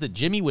belief was that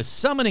Jimmy was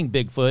summoning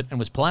Bigfoot and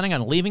was planning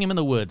on leaving him in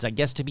the woods, I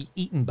guess to be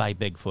eaten by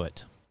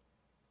Bigfoot.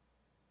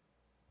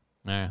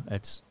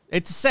 It's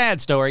a sad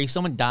story.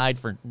 Someone died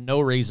for no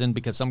reason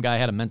because some guy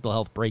had a mental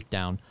health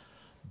breakdown.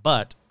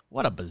 But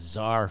what a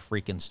bizarre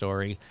freaking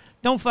story.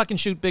 Don't fucking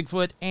shoot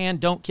Bigfoot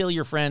and don't kill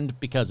your friend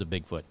because of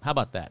Bigfoot. How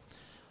about that?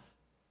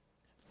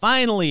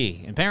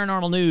 Finally, in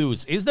paranormal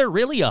news, is there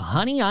really a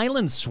Honey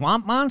Island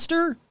swamp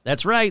monster?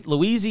 That's right,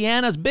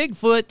 Louisiana's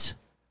Bigfoot.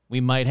 We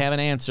might have an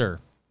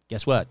answer.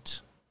 Guess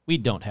what? We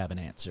don't have an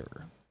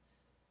answer.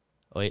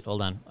 Oh, wait,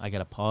 hold on. I got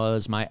to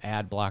pause my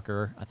ad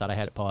blocker. I thought I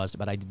had it paused,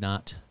 but I did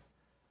not.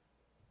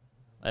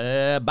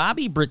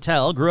 Bobby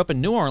Britell grew up in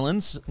New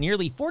Orleans,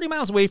 nearly 40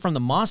 miles away from the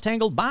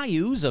moss-tangled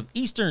bayous of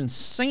eastern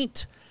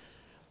St.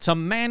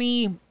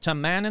 Tammany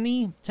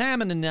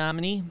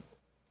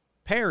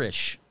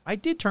Parish. I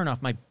did turn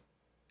off my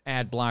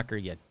ad blocker,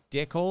 you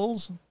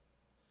dickholes.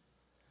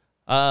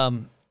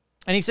 And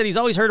he said he's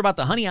always heard about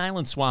the Honey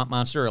Island swamp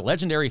monster, a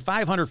legendary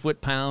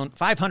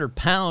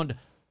 500-pound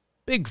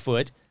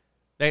Bigfoot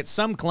that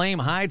some claim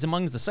hides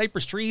amongst the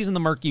cypress trees in the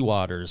murky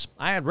waters.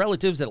 I had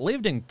relatives that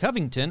lived in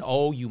Covington.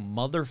 Oh, you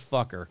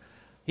motherfucker.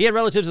 He had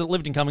relatives that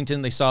lived in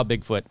Covington. They saw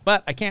Bigfoot.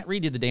 But I can't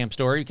read you the damn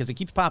story because it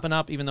keeps popping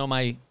up even though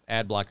my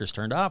ad blocker's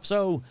turned off.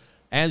 So,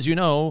 as you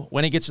know,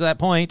 when it gets to that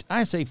point,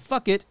 I say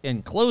fuck it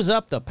and close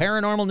up the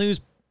paranormal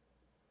news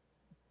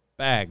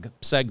bag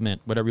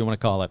segment, whatever you want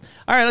to call it.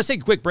 All right, let's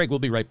take a quick break. We'll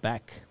be right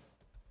back.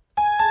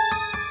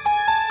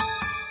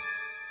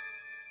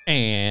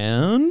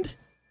 And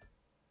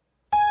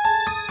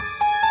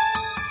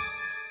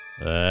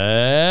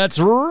that's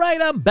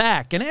right, I'm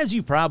back. And as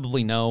you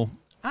probably know,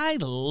 I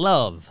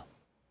love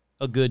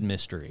a good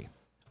mystery.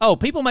 Oh,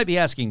 people might be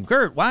asking,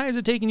 Kurt, why is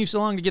it taking you so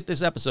long to get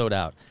this episode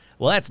out?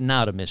 Well, that's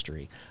not a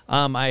mystery.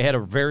 I had a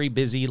very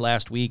busy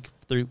last week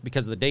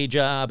because of the day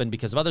job and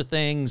because of other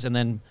things. And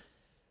then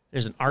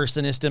there's an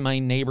arsonist in my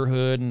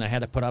neighborhood, and I had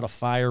to put out a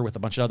fire with a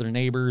bunch of other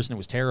neighbors, and it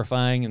was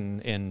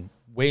terrifying and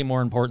way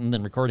more important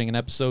than recording an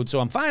episode. So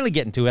I'm finally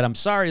getting to it. I'm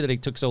sorry that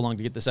it took so long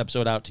to get this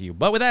episode out to you.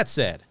 But with that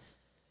said,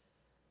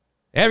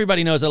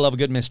 everybody knows I love a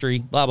good mystery,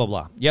 blah, blah,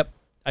 blah. Yep,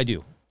 I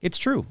do. It's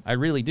true. I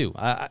really do.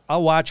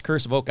 I'll watch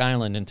Curse of Oak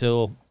Island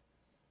until,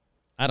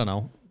 I don't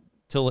know,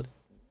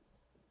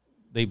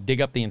 they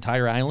dig up the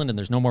entire island and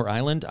there's no more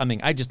island. I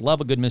mean, I just love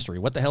a good mystery.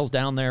 What the hell's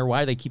down there?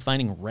 Why do they keep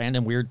finding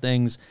random weird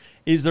things?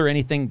 Is there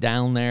anything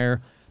down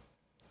there?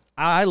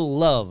 I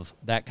love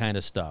that kind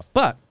of stuff.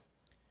 But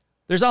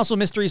there's also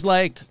mysteries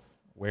like,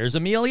 where's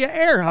Amelia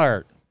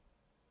Earhart?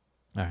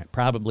 All right,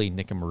 probably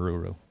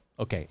Nickamaruru.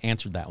 Okay,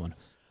 answered that one.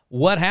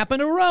 What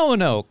happened to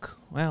Roanoke?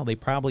 Well, they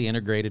probably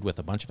integrated with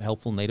a bunch of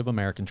helpful Native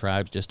American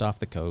tribes just off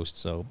the coast,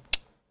 so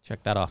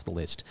check that off the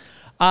list.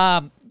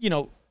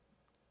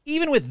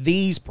 Even with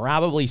these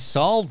probably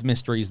solved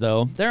mysteries,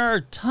 though, there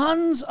are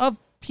tons of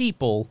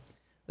people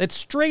that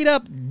straight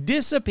up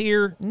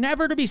disappear,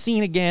 never to be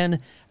seen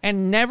again,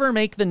 and never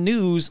make the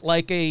news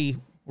like a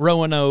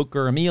Roanoke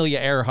or Amelia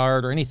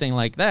Earhart or anything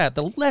like that.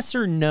 The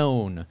lesser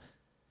known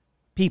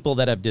people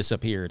that have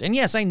disappeared. And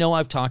yes, I know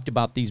I've talked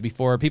about these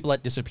before. People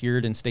that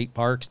disappeared in state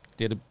parks,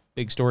 did a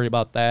big story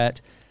about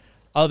that.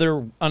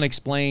 Other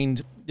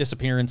unexplained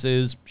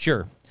disappearances,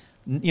 sure.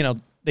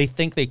 They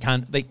think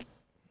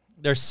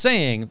they're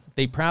saying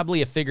they probably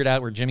have figured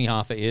out where Jimmy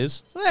Hoffa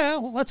is. So, yeah,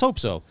 well, let's hope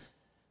so,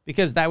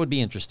 because that would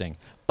be interesting.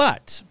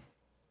 But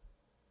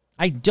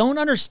I don't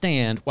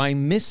understand why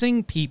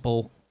missing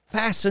people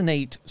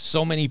fascinate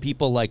so many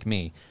people like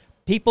me.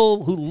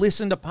 People who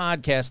listen to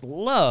podcasts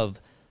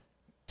love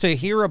to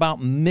hear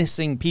about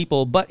missing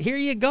people. But here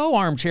you go,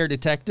 armchair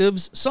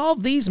detectives.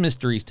 Solve these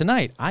mysteries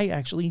tonight. I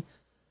actually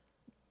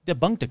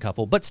debunked a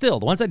couple, but still,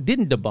 the ones I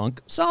didn't debunk,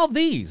 solve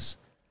these.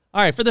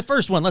 All right, for the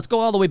first one, let's go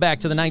all the way back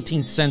to the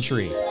 19th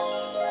century.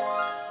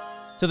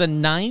 To the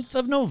 9th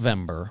of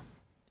November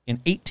in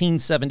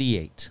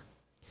 1878.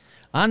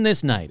 On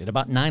this night, at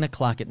about 9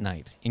 o'clock at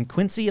night, in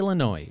Quincy,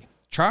 Illinois,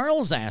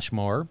 Charles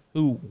Ashmore,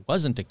 who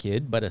wasn't a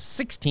kid, but a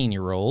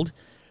 16-year-old.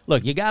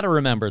 Look, you got to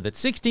remember that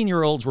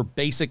 16-year-olds were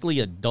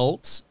basically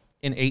adults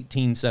in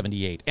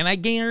 1878. And I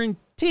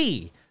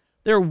guarantee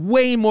they're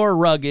way more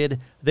rugged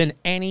than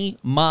any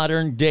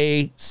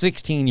modern-day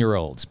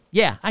 16-year-olds.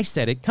 Yeah, I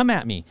said it. Come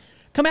at me.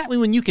 Come at me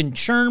when you can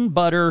churn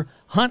butter,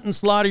 hunt and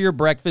slaughter your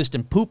breakfast,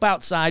 and poop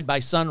outside by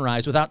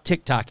sunrise without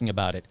tick-tocking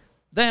about it.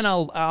 Then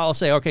I'll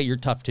say, okay, you're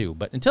tough too.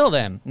 But until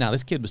then, no,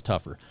 this kid was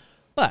tougher.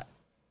 But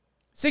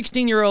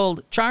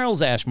 16-year-old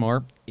Charles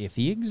Ashmore, if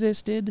he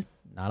existed,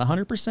 not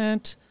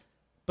 100%,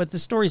 but the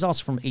story's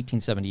also from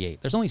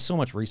 1878. There's only so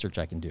much research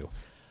I can do.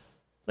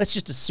 Let's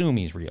just assume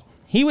he's real.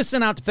 He was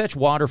sent out to fetch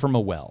water from a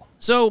well.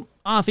 So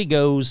off he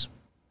goes,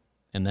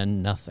 and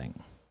then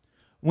nothing.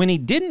 When he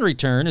didn't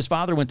return, his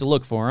father went to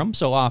look for him,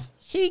 so off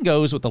he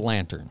goes with a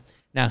lantern.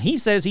 Now, he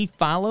says he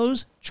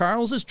follows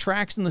Charles's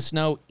tracks in the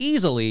snow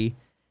easily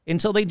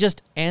until they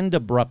just end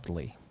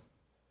abruptly.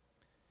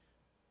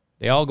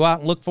 They all go out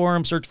and look for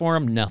him, search for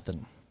him,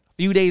 nothing. A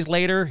few days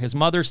later, his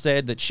mother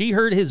said that she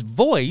heard his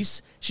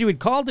voice. She would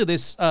call to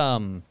this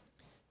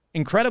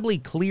incredibly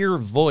clear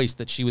voice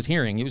that she was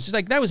hearing. It was just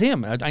like, that was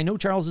him. I know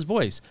Charles's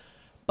voice.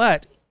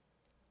 But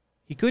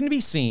he couldn't be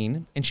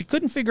seen, and she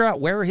couldn't figure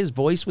out where his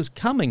voice was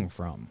coming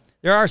from.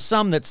 There are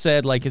some that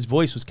said, like, his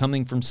voice was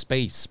coming from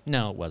space.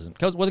 No, it wasn't.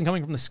 Because it wasn't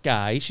coming from the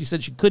sky. She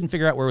said she couldn't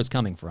figure out where it was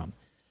coming from.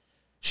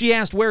 She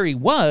asked where he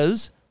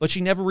was, but she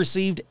never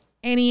received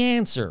any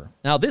answer.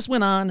 Now, this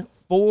went on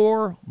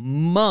 4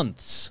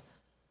 months,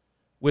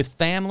 with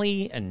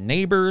family and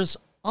neighbors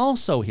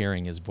also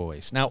hearing his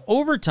voice. Now,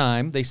 over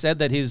time, they said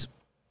that his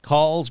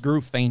calls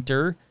grew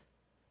fainter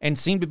and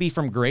seemed to be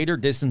from greater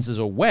distances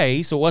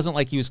away, so it wasn't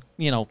like he was,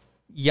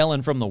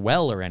 yelling from the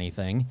well or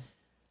anything.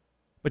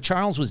 But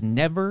Charles was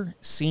never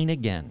seen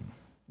again.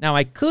 Now,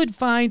 I could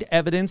find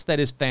evidence that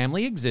his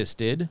family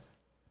existed.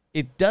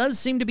 It does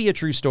seem to be a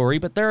true story,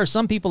 but there are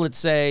some people that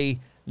say,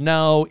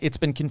 no, it's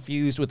been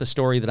confused with a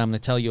story that I'm going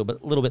to tell you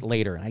a little bit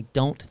later, and I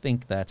don't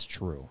think that's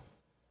true.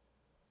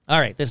 All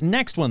right, this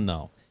next one,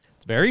 though,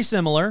 it's very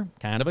similar,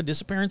 kind of a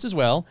disappearance as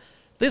well.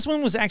 This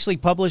one was actually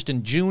published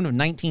in June of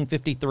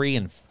 1953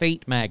 in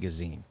Fate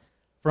magazine.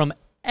 From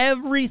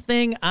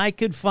everything I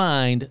could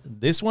find,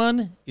 this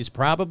one is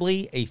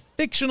probably a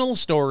fictional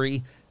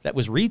story that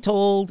was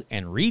retold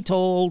and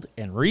retold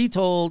and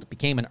retold,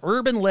 became an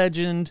urban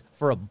legend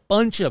for a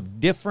bunch of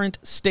different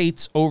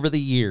states over the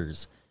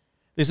years.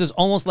 This is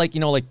almost like,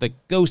 like the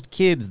ghost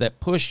kids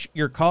that push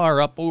your car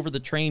up over the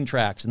train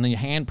tracks and then your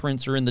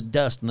handprints are in the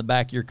dust in the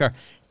back of your car.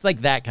 It's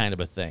like that kind of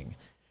a thing.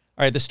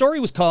 All right, the story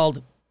was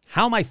called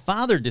How My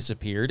Father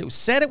Disappeared. It was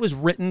said it was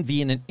written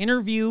via an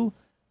interview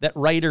that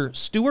writer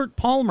Stuart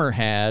Palmer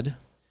had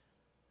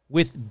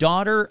with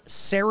daughter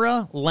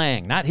Sarah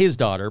Lang. Not his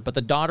daughter, but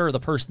the daughter of the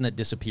person that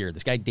disappeared,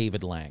 this guy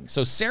David Lang.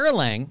 So Sarah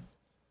Lang,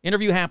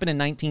 interview happened in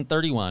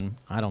 1931.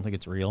 I don't think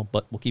it's real,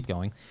 but we'll keep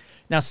going.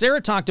 Now,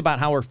 Sarah talked about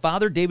how her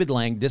father, David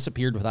Lang,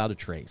 disappeared without a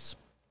trace.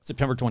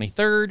 September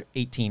 23rd,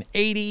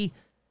 1880,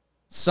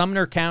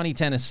 Sumner County,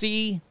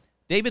 Tennessee.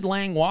 David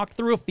Lang walked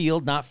through a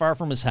field not far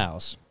from his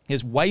house.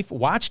 His wife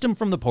watched him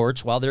from the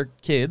porch while their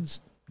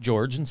kids,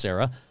 George and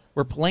Sarah,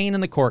 were playing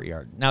in the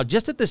courtyard. Now,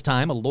 just at this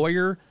time, a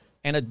lawyer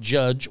and a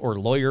judge, or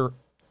lawyer,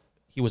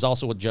 he was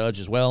also a judge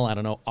as well, I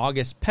don't know,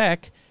 August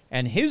Peck,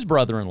 and his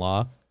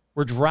brother-in-law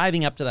were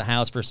driving up to the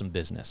house for some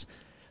business.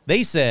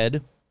 They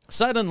said,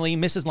 suddenly,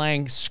 Mrs.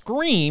 Lang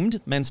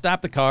screamed. Men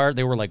stopped the car.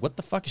 They were like, what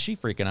the fuck is she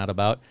freaking out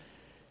about?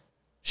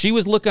 She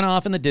was looking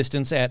off in the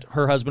distance at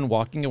her husband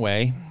walking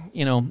away.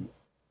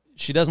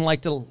 She doesn't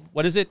like to,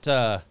 what is it?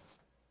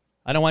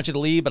 I don't want you to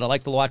leave, but I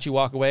like to watch you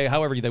walk away.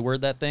 However they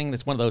word that thing,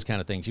 it's one of those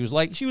kind of things. She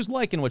was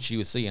liking what she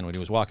was seeing when he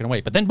was walking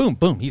away. But then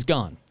boom, he's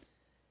gone.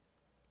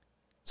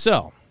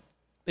 So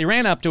they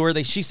ran up to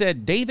her. She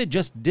said David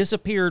just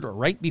disappeared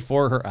right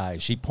before her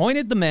eyes. She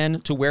pointed the men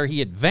to where he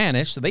had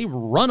vanished. So they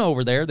run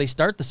over there. They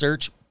start the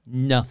search.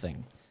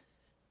 Nothing.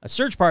 A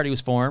search party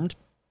was formed.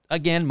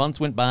 Again, months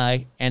went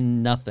by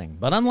and nothing.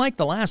 But unlike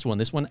the last one,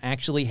 this one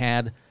actually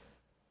had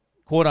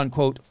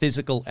quote-unquote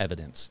physical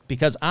evidence,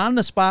 because on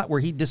the spot where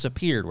he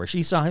disappeared, where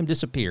she saw him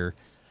disappear,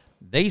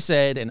 they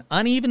said an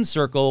uneven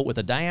circle with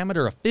a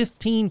diameter of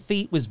 15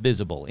 feet was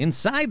visible.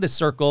 Inside the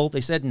circle, they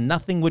said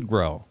nothing would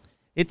grow.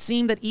 It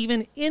seemed that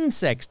even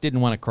insects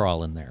didn't want to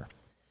crawl in there.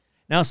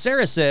 Now,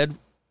 Sarah said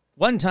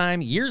one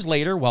time, years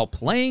later, while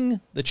playing,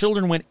 the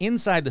children went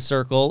inside the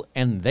circle,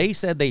 and they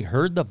said they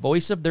heard the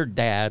voice of their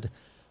dad,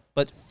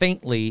 but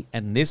faintly,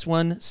 and this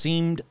one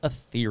seemed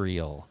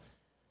ethereal.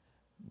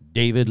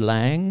 David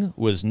Lang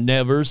was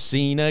never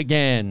seen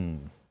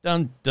again.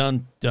 Dun,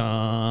 dun,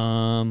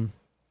 dun.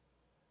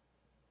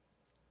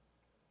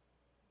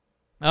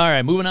 All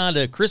right, moving on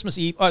to Christmas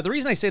Eve. The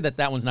reason I say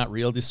that one's not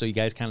real, just so you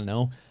guys kind of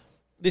know,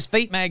 this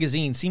Fate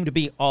magazine seemed to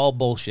be all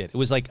bullshit. It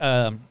was like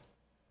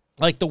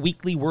the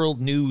weekly world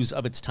news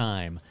of its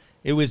time.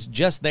 It was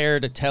just there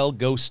to tell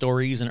ghost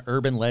stories and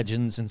urban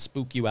legends and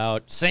spook you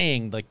out,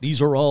 saying, like,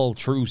 these are all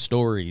true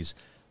stories,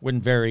 when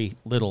very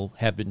little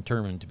have been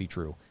determined to be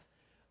true.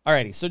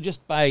 Alrighty, so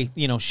just by,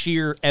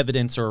 sheer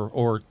evidence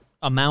or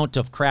amount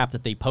of crap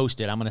that they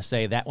posted, I'm going to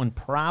say that one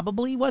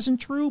probably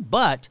wasn't true,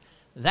 but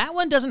that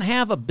one doesn't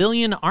have a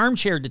billion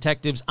armchair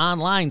detectives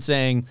online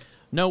saying,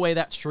 no way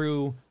that's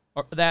true,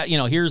 or that,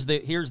 here's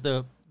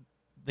the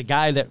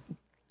guy that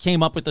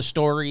came up with the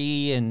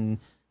story and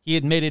he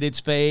admitted it's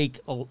fake.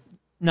 Oh,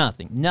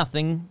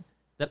 nothing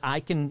that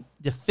I can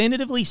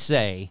definitively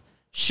say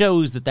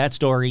shows that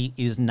story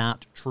is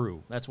not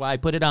true. That's why I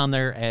put it on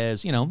there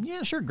as,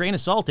 yeah, sure, grain of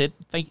salt it.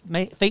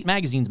 Fate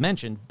magazine's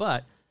mentioned,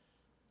 but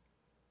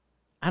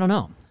I don't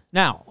know.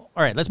 Now,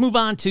 all right, let's move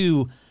on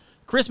to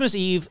Christmas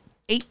Eve,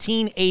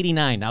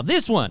 1889. Now,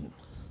 this one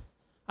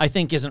I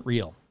think isn't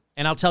real,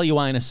 and I'll tell you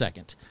why in a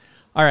second.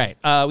 All right,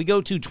 we go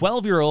to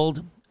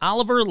 12-year-old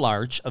Oliver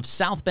Larch of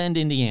South Bend,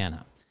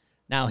 Indiana.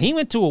 Now, he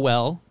went to a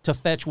well to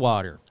fetch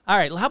water. All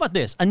right, how about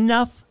this?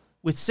 Enough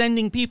with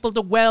sending people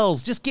to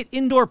wells. Just get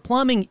indoor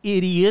plumbing,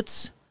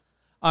 idiots.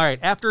 All right,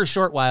 after a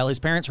short while, his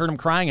parents heard him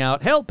crying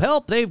out, "Help,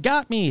 help, they've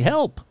got me,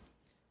 help."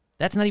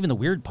 That's not even the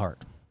weird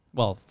part.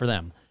 Well, for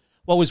them.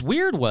 What was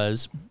weird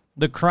was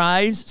the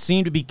cries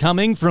seemed to be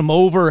coming from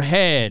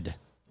overhead.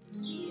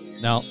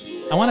 No,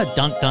 I want a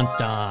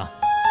dun-dun-dun.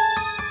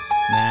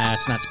 Nah,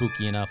 it's not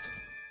spooky enough.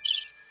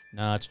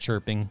 No, it's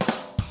chirping.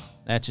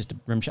 That's just a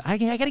rim shot. I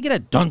got to get a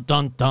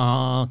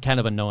dun-dun-dun kind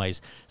of a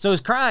noise. So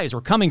his cries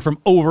were coming from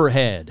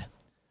overhead.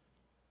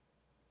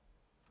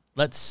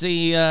 Let's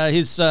see.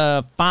 His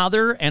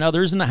father and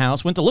others in the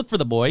house went to look for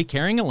the boy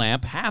carrying a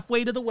lamp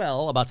halfway to the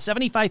well, about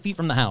 75 feet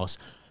from the house.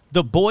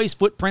 The boy's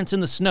footprints in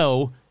the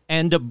snow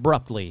end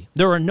abruptly.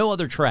 There were no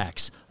other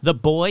tracks. The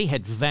boy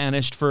had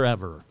vanished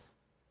forever.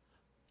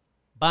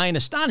 By an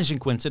astonishing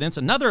coincidence,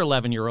 another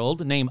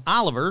 11-year-old named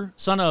Oliver,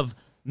 son of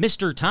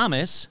Mr.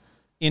 Thomas,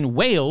 in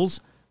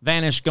Wales,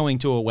 vanished going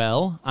to a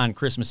well on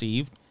Christmas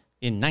Eve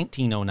in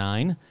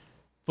 1909.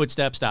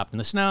 Footsteps stopped in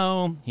the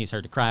snow. He's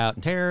heard to cry out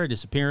in terror,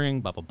 disappearing,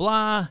 blah, blah,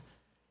 blah.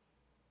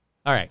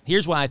 All right,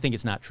 here's why I think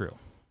it's not true.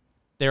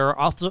 There are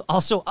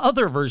also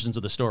other versions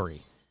of the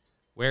story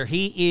where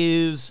he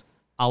is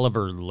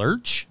Oliver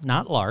Lurch,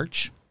 not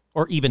Larch,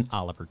 or even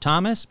Oliver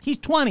Thomas. He's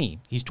 20.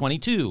 He's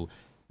 22.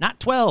 Not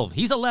 12.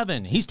 He's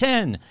 11. He's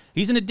 10.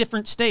 He's in a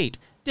different state,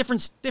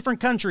 different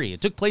country.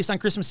 It took place on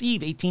Christmas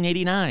Eve,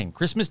 1889.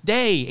 Christmas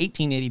Day,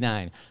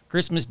 1889.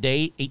 Christmas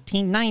Day,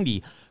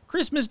 1890.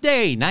 Christmas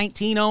Day,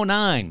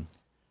 1909.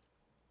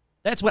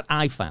 That's what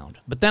I found.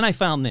 But then I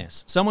found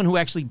this. Someone who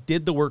actually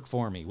did the work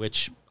for me,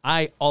 which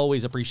I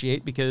always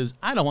appreciate because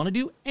I don't want to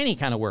do any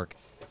kind of work.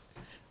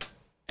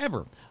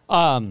 Ever.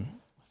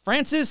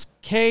 Francis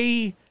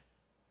K.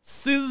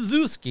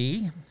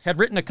 Suzuki had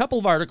written a couple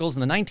of articles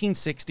in the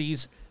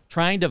 1960s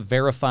trying to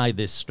verify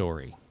this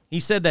story. He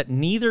said that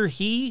neither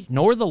he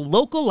nor the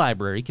local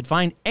library could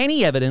find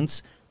any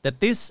evidence that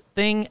this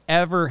thing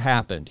ever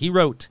happened. He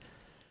wrote,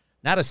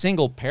 "Not a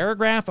single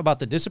paragraph about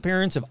the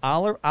disappearance of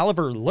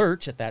Oliver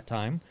Lurch at that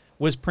time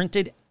was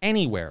printed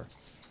anywhere.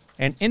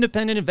 An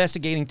independent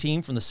investigating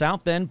team from the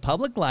South Bend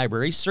Public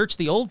Library searched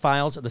the old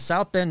files of the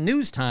South Bend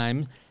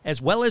News-Times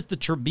as well as the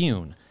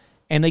Tribune,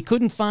 and they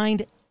couldn't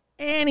find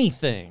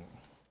anything."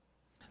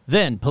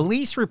 Then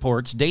police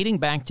reports dating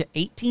back to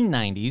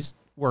 1890s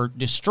were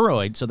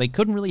destroyed, so they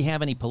couldn't really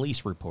have any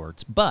police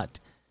reports. But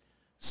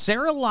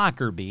Sarah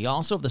Lockerbie,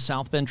 also of the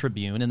South Bend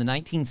Tribune, in the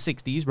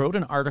 1960s, wrote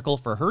an article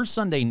for her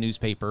Sunday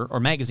newspaper, or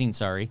magazine,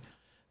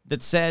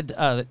 that said,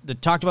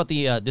 that talked about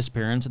the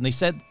disappearance, and they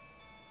said,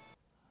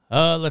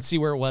 let's see,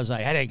 where was I?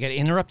 I had to get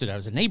interrupted. I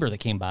was a neighbor that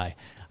came by.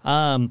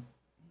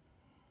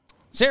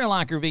 Sarah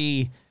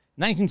Lockerbie,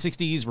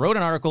 1960s, wrote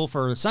an article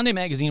for Sunday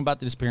magazine about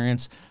the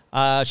disappearance.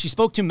 She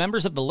spoke to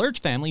members of the Lurch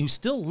family who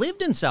still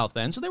lived in South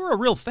Bend, so they were a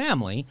real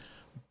family.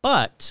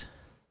 But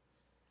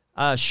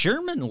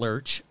Sherman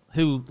Lurch,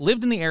 who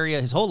lived in the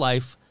area his whole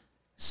life,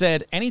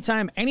 said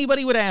anytime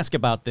anybody would ask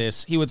about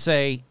this, he would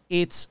say,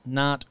 "It's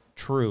not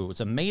true. It's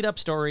a made-up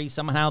story.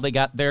 Somehow they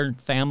got their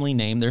family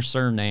name, their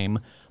surname,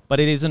 but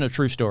it isn't a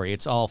true story.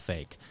 It's all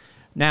fake."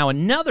 Now,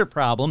 another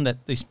problem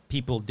that these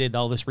people did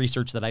all this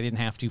research that I didn't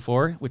have to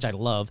for, which I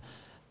love,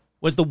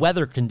 was the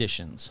weather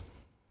conditions.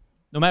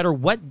 No matter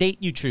what date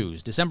you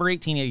choose, December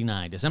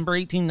 1889, December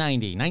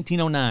 1890,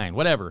 1909,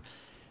 whatever,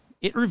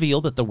 it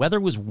revealed that the weather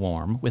was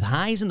warm with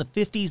highs in the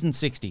 50s and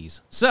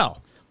 60s.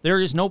 So there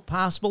is no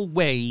possible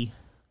way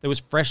there was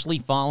freshly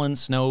fallen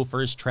snow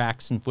for his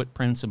tracks and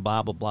footprints and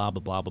blah, blah, blah,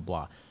 blah, blah, blah,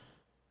 blah.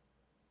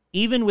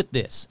 Even with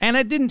this, and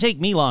it didn't take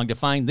me long to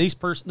find this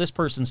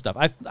person's stuff.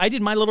 I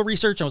did my little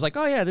research and I was like,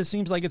 oh yeah, this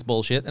seems like it's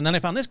bullshit. And then I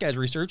found this guy's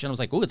research and I was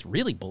like, oh, it's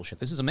really bullshit.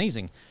 This is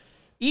amazing.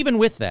 Even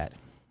with that,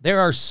 there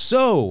are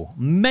so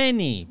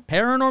many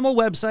paranormal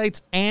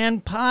websites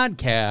and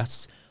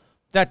podcasts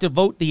that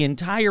devote the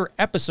entire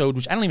episode,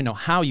 which I don't even know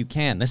how you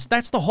can.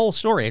 That's the whole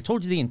story. I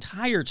told you the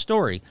entire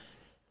story.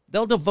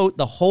 They'll devote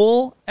the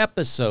whole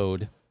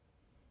episode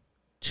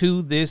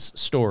to this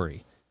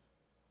story.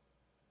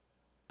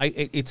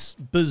 It's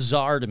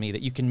bizarre to me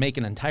that you can make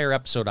an entire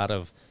episode out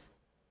of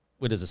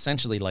what is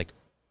essentially like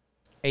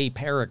a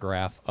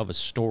paragraph of a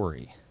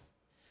story.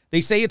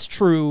 They say it's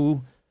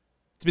true.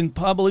 It's been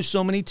published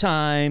so many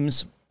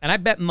times. And I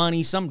bet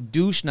money some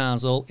douche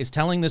nozzle is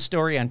telling this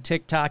story on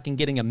TikTok and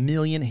getting 1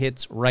 million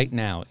hits right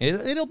now.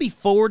 It'll be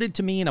forwarded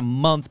to me in a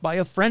month by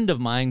a friend of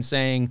mine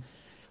saying,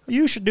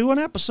 you should do an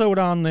episode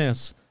on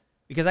this.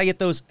 Because I get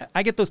those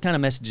kind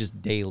of messages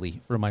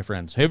daily from my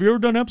friends. Have you ever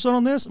done an episode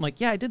on this? I'm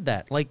like, yeah, I did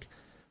that. Like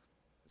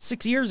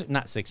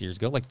not 6 years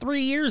ago, like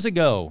 3 years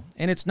ago.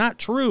 And it's not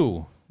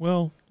true.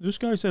 Well, this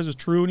guy says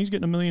it's true and he's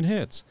getting 1 million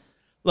hits.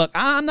 Look,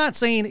 I'm not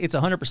saying it's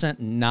 100%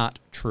 not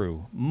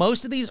true.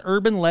 Most of these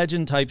urban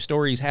legend type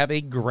stories have a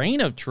grain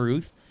of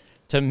truth.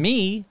 To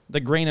me,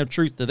 the grain of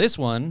truth to this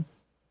one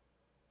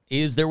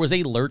is there was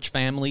a Lurch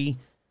family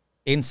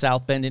in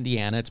South Bend,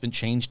 Indiana. It's been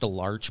changed to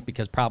Larch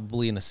because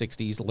probably in the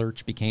 60s,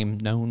 Lurch became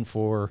known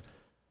for,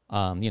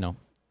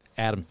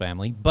 Adam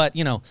family. But,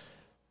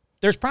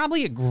 There's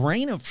probably a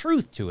grain of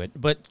truth to it,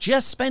 but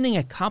just spending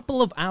a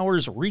couple of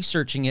hours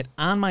researching it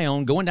on my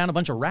own, going down a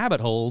bunch of rabbit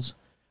holes,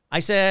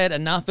 I said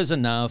enough is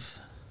enough.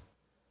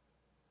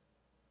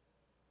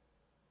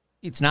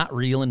 It's not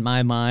real in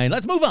my mind.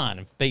 Let's move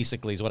on,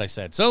 basically, is what I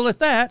said. So with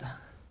that,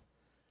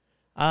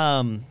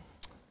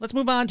 let's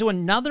move on to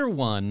another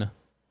one.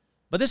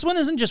 But this one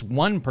isn't just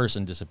one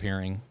person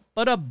disappearing,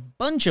 but a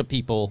bunch of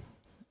people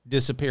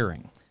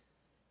disappearing.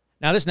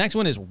 Now, this next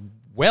one is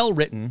well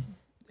written.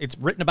 It's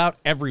written about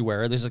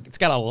everywhere. It's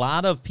got a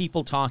lot of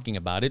people talking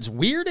about it. It's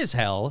weird as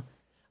hell.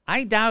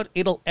 I doubt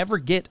it'll ever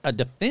get a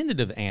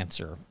definitive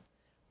answer.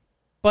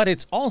 But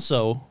it's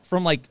also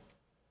from like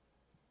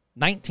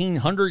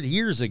 1900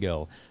 years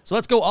ago. So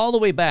let's go all the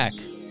way back to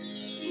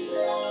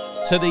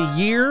the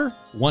year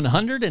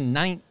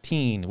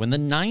 119, when the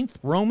 9th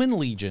Roman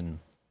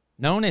legion,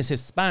 known as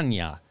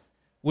Hispania,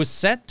 was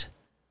set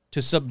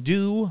to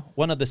subdue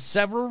one of the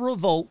several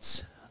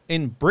revolts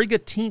in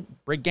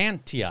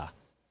Brigantia,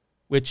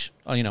 which,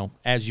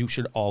 as you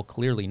should all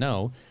clearly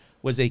know,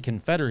 was a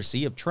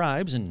confederacy of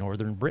tribes in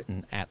northern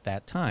Britain at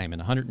that time. In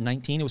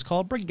 119, it was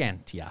called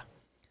Brigantia.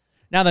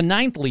 Now, the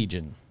 9th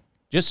Legion,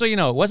 just so you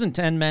know, it wasn't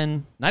 10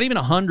 men, not even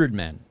 100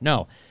 men.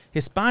 No,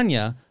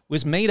 Hispania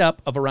was made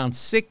up of around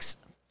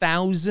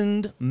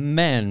 6,000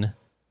 men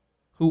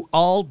who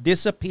all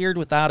disappeared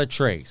without a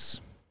trace.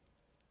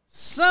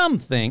 Some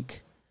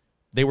think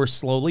they were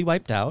slowly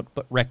wiped out,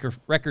 but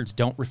records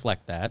don't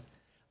reflect that.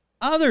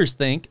 Others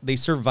think they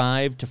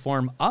survived to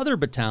form other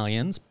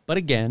battalions, but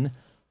again,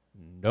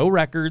 no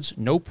records,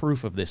 no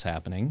proof of this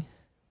happening.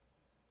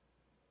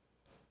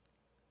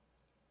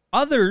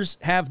 Others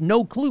have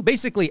no clue.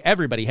 Basically,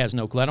 everybody has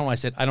no clue.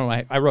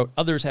 I wrote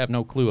others have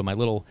no clue in my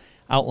little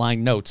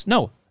outline notes.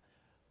 No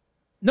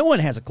one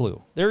has a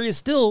clue. There is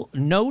still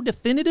no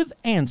definitive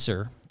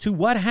answer to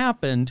what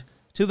happened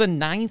to the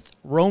 9th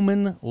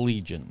Roman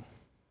Legion.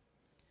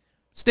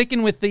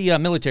 Sticking with the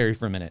military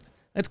for a minute,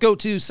 let's go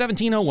to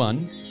 1701.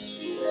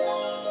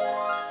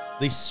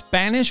 The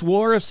Spanish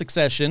War of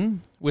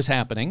Succession was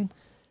happening.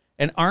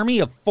 An army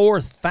of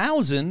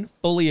 4,000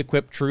 fully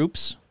equipped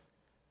troops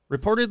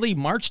reportedly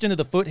marched into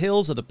the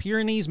foothills of the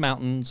Pyrenees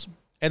Mountains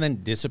and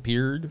then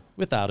disappeared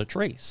without a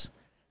trace.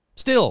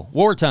 Still,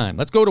 wartime.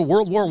 Let's go to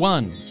World War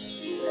I.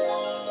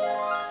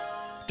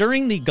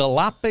 During the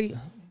Gallipoli,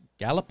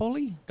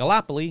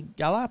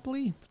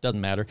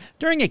 doesn't matter.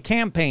 During a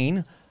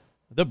campaign,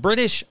 the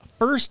British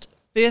 1st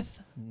 5th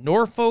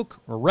Norfolk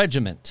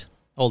Regiment.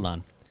 Hold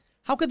on.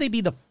 How could they be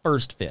the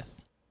 1st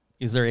 5th?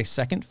 Is there a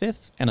 2nd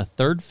 5th and a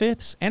 3rd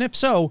 5th? And if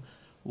so,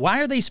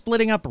 why are they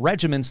splitting up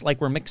regiments like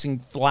we're mixing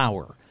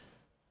flour?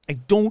 I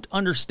don't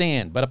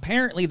understand, but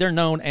apparently they're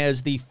known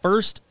as the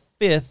 1st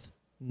 5th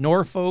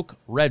Norfolk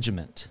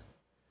Regiment.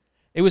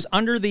 It was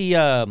under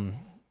the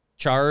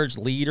charge,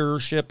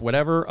 leadership,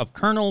 whatever, of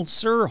Colonel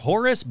Sir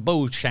Horace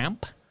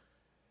Beauchamp,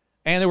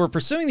 and they were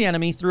pursuing the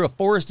enemy through a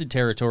forested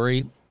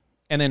territory,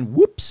 and then,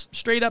 whoops,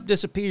 straight up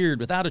disappeared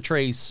without a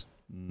trace,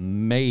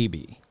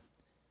 maybe.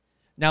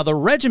 Now, the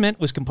regiment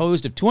was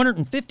composed of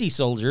 250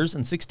 soldiers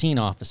and 16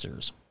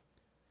 officers.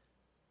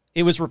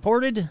 It was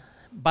reported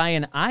by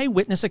an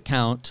eyewitness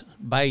account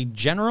by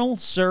General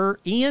Sir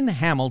Ian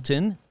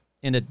Hamilton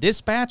in a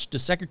dispatch to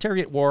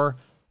Secretary at War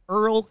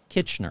Earl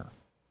Kitchener.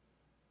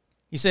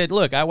 He said,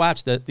 look, I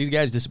watched that. These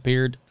guys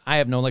disappeared. I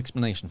have no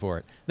explanation for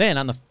it. Then,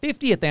 on the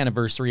 50th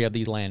anniversary of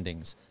these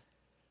landings,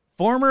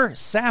 former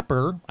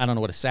sapper, I don't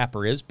know what a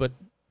sapper is, but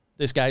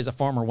this guy's a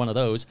former one of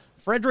those,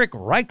 Frederick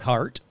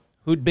Reichardt,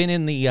 who'd been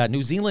in the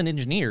New Zealand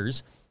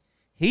Engineers,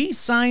 he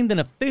signed an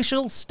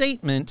official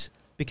statement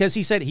because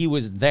he said he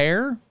was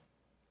there,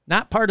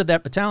 not part of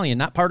that battalion,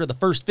 not part of the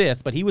 1st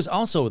 5th, but he was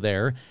also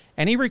there,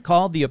 and he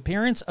recalled the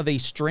appearance of a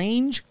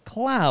strange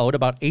cloud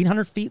about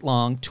 800 feet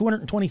long,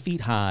 220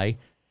 feet high,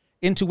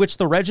 into which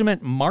the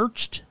regiment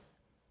marched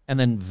and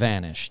then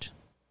vanished.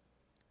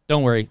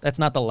 Don't worry, that's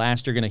not the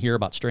last you're going to hear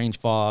about strange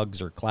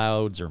fogs or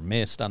clouds or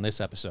mist on this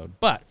episode.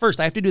 But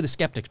first, I have to do the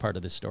skeptic part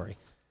of this story.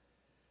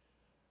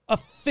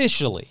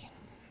 Officially,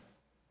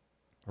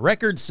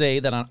 records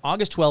say that on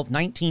August 12,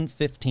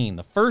 1915,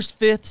 the 1st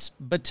 5th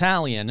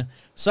Battalion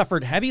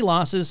suffered heavy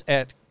losses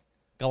at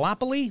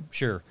Gallipoli,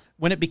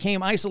 when it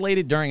became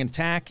isolated during an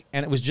attack,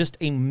 and it was just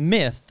a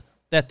myth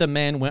that the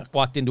men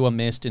walked into a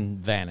mist and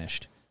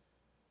vanished.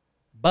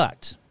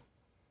 But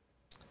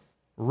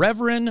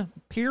Reverend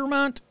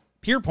Pierpoint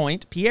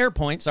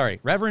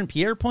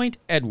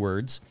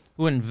Edwards,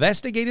 who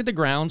investigated the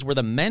grounds where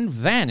the men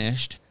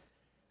vanished,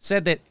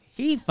 said that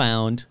he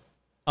found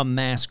a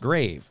mass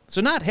grave. So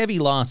not heavy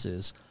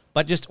losses,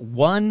 but just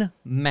one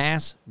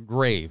mass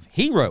grave.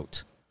 He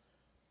wrote,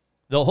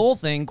 the whole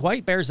thing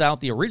quite bears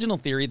out the original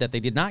theory that they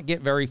did not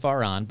get very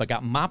far on, but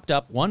got mopped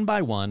up one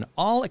by one,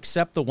 all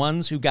except the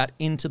ones who got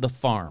into the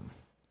farm.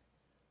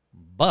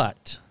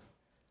 But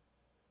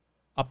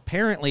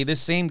apparently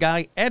this same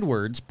guy,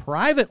 Edwards,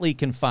 privately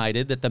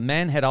confided that the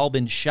men had all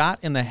been shot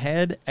in the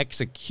head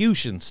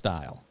execution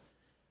style.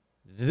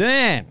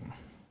 Then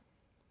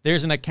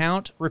there's an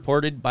account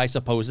reported by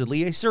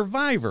supposedly a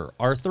survivor,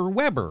 Arthur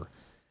Weber,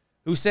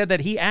 who said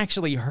that he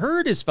actually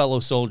heard his fellow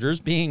soldiers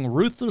being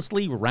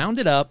ruthlessly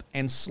rounded up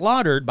and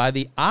slaughtered by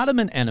the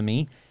Ottoman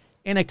enemy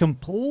in a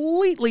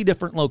completely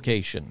different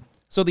location.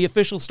 So the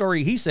official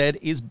story, he said,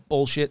 is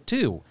bullshit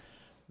too.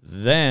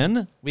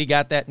 Then we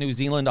got that New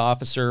Zealand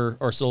officer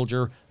or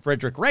soldier,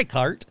 Frederick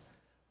Reichardt,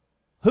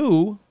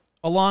 who,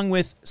 along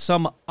with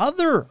some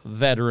other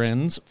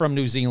veterans from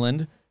New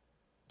Zealand,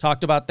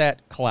 talked about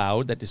that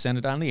cloud that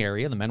descended on the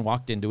area. The men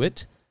walked into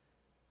it.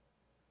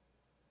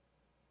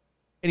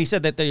 And he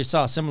said that they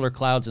saw similar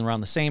clouds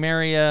around the same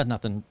area.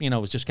 Nothing, it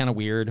was just kind of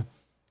weird.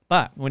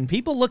 But when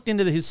people looked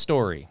into his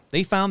story,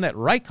 they found that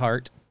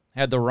Reichardt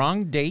had the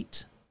wrong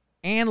date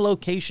and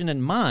location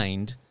in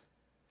mind,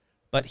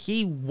 but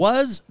he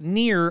was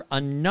near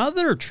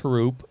another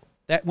troop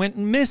that went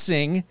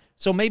missing.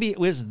 So maybe it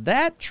was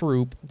that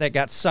troop that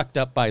got sucked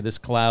up by this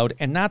cloud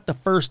and not the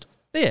first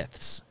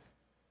fifths.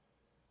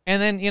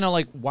 And then,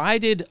 why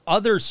did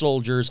other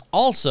soldiers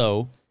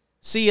also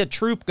see a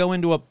troop go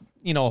into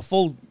a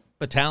full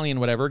battalion,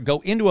 whatever, go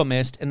into a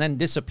mist and then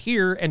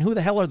disappear? And who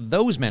the hell are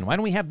those men? Why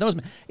don't we have those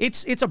men?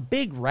 It's a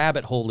big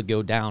rabbit hole to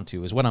go down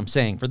to, is what I'm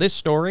saying. For this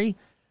story,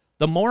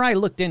 the more I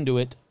looked into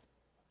it,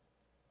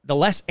 the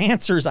less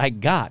answers I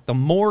got, the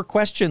more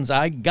questions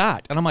I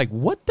got. And I'm like,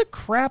 what the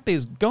crap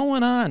is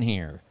going on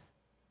here?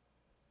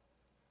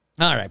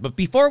 All right, but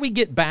before we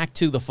get back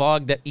to the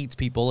fog that eats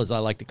people, as I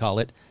like to call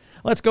it,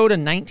 let's go to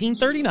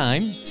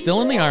 1939,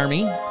 still in the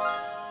Army.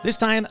 This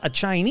time, a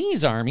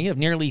Chinese army of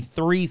nearly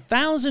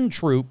 3,000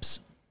 troops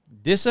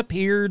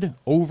disappeared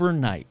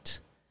overnight.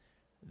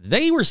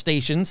 They were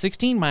stationed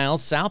 16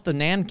 miles south of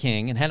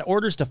Nanking and had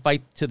orders to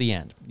fight to the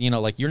end.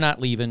 You're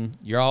not leaving.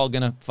 You're all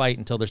going to fight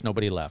until there's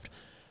nobody left.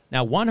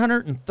 Now,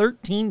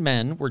 113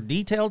 men were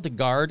detailed to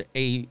guard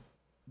a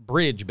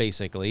bridge,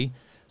 basically,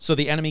 so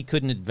the enemy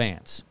couldn't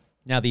advance.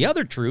 Now, the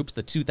other troops,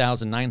 the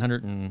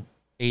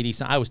 2,980,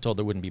 I was told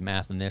there wouldn't be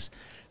math in this,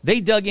 they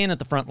dug in at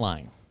the front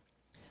line.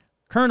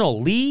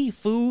 Colonel Li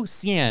Fu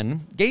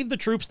Xian gave the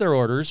troops their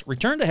orders,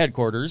 returned to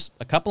headquarters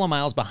a couple of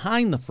miles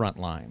behind the front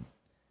line.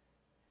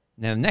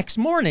 Now, next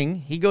morning,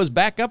 he goes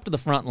back up to the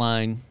front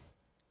line,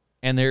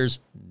 and there's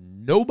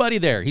nobody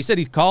there. He said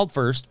he called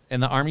first,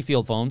 and the Army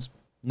field phones,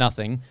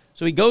 nothing.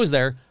 So he goes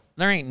there.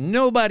 There ain't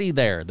nobody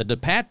there. The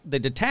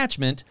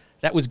detachment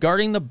that was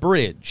guarding the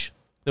bridge,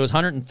 those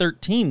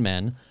 113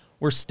 men,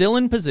 were still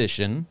in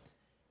position,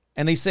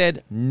 and they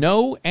said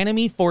no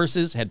enemy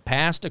forces had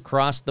passed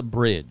across the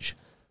bridge.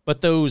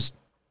 But those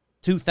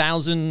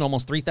 2,000,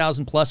 almost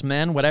 3,000 plus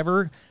men,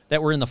 whatever,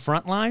 that were in the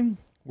front line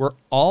were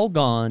all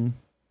gone.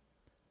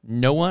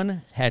 No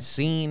one has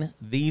seen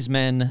these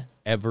men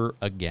ever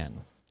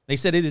again. They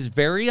said it is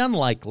very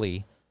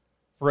unlikely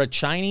for a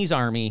Chinese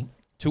army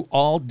to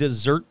all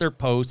desert their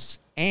posts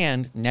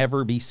and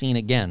never be seen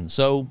again.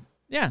 So,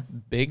 yeah,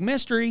 big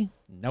mystery.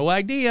 No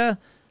idea.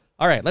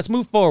 All right, let's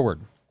move forward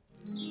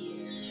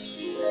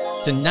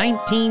to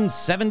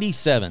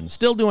 1977.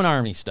 Still doing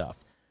Army stuff.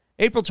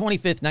 April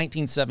 25th,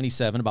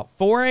 1977, about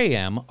 4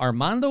 a.m.,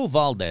 Armando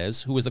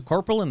Valdez, who was the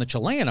corporal in the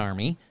Chilean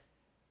army,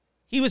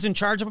 he was in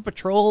charge of a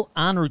patrol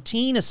on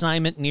routine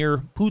assignment near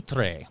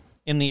Putre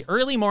in the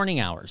early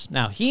morning hours.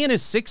 Now, he and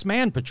his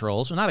 6-man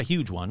patrol, so not a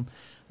huge one,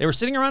 they were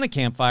sitting around a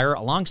campfire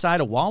alongside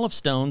a wall of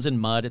stones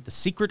and mud at the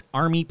secret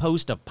army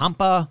post of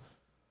Pampa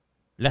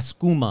La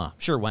Escuma.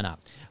 Sure, why not?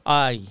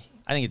 I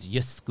think it's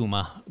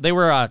Yescuma. They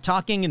were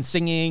talking and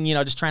singing,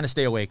 just trying to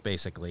stay awake,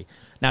 basically.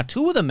 Now,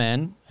 2 of the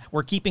men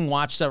were keeping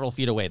watch several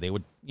feet away. They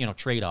would,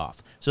 trade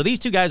off. So these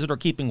 2 guys that were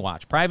keeping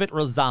watch, Private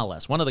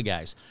Rosales, one of the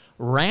guys,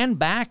 ran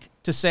back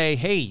to say,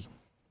 hey,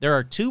 there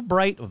are 2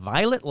 bright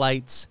violet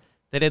lights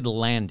that had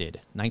landed.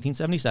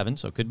 1977,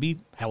 so it could be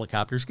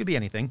helicopters, could be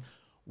anything.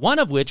 One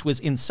of which was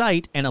in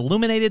sight and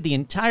illuminated the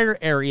entire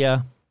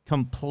area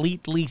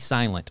completely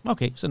silent.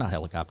 Okay, so not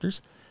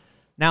helicopters.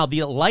 Now,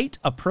 the light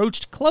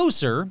approached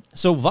closer,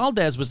 so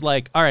Valdez was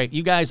like, all right,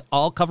 you guys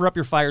all cover up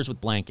your fires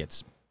with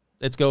blankets.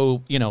 Let's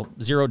go,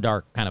 zero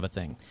dark kind of a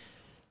thing.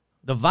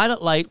 The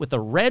violet light with a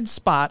red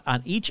spot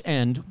on each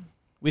end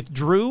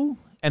withdrew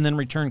and then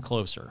returned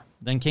closer.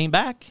 Then came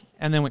back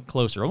and then went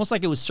closer, almost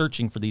like it was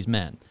searching for these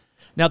men.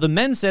 Now, the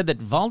men said that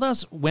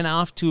Valdez went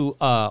off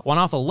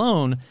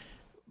alone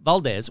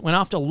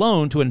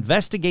to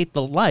investigate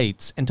the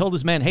lights and told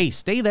his men, hey,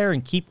 stay there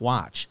and keep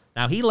watch.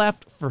 Now, he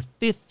left for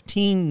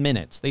 15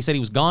 minutes. They said he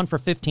was gone for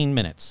 15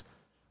 minutes.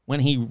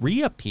 When he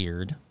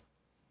reappeared,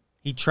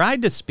 he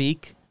tried to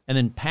speak and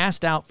then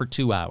passed out for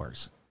 2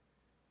 hours.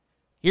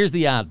 Here's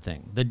the odd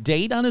thing. The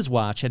date on his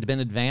watch had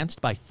been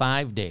advanced by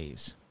 5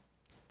 days.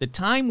 The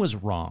time was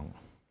wrong.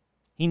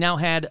 He now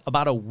had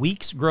about a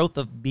week's growth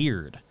of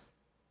beard.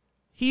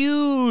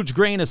 Huge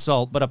grain of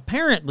salt, but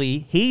apparently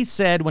he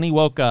said when he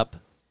woke up,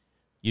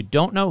 you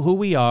don't know who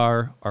we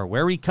are or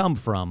where we come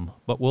from,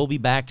 but we'll be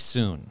back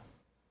soon.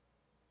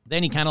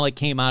 Then he kind of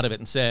came out of it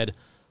and said,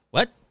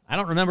 what? I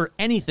don't remember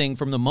anything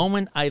from the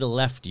moment I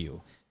left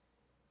you.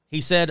 He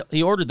said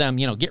he ordered them,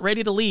 get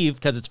ready to leave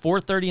because it's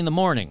 4:30 in the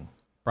morning.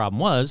 Problem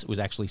was, it was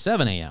actually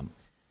 7 a.m.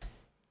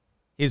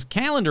 His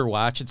calendar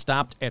watch had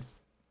stopped at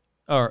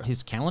or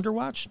his calendar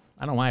watch.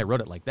 I don't know why I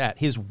wrote it like that.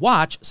 His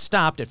watch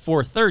stopped at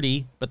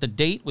 4:30, but the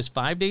date was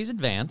 5 days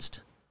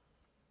advanced.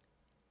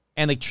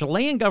 And the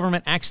Chilean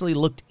government actually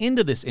looked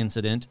into this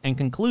incident and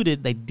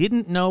concluded they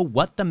didn't know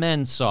what the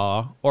men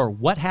saw or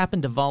what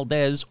happened to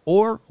Valdez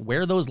or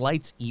where those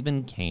lights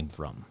even came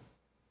from.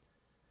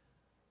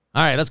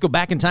 All right, let's go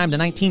back in time to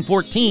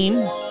 1914.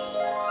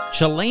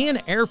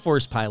 Chilean Air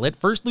Force pilot,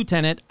 First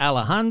Lieutenant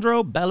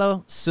Alejandro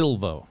Bello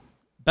Silva.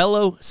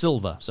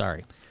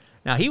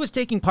 Now, he was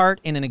taking part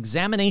in an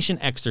examination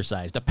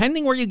exercise.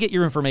 Depending where you get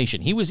your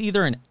information, he was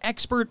either an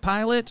expert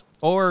pilot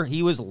or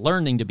he was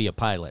learning to be a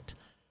pilot.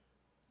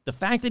 The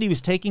fact that he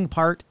was taking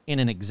part in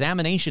an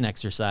examination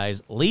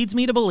exercise leads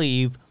me to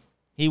believe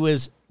he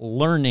was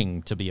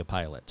learning to be a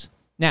pilot.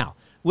 Now,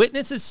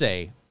 witnesses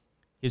say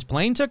his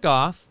plane took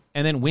off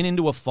and then went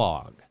into a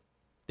fog.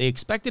 They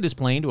expected his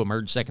plane to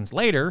emerge seconds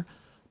later,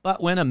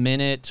 but when a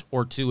minute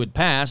or two had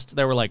passed,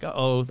 they were like,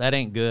 uh-oh, that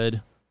ain't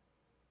good.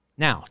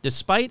 Now,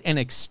 despite an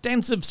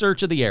extensive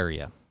search of the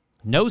area,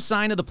 no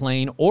sign of the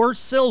plane or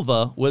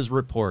Silva was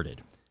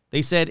reported.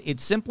 They said it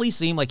simply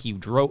seemed like he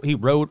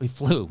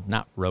flew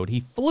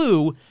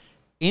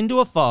into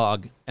a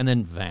fog and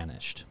then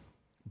vanished.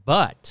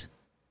 But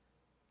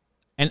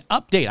an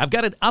update, I've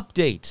got an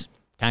update,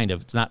 kind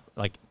of. It's not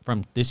like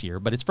from this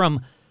year, but it's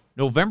from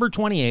November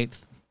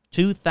 28th,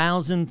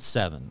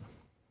 2007.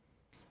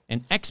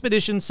 An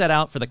expedition set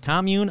out for the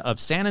commune of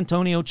San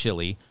Antonio,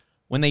 Chile,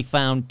 when they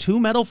found two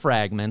metal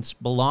fragments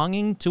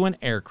belonging to an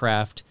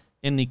aircraft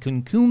in the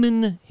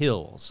Cuncuman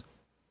Hills.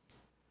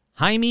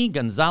 Jaime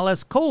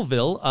Gonzalez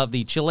Colville of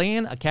the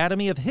Chilean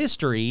Academy of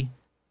History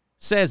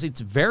says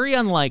it's very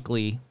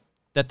unlikely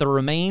that the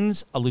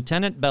remains of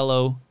Lieutenant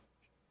Bello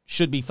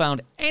should be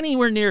found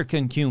anywhere near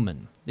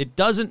Cuncuman. It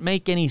doesn't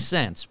make any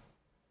sense,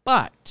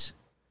 but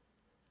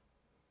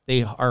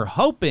they are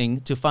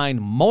hoping to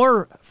find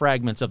more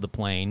fragments of the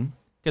plane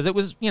because it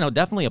was,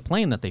 definitely a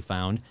plane that they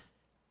found,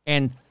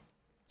 and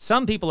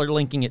some people are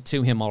linking it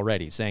to him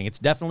already, saying it's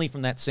definitely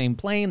from that same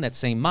plane, that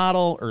same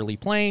model, early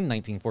plane,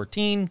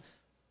 1914.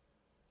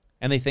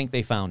 And they think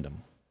they found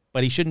him.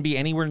 But he shouldn't be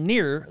anywhere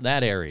near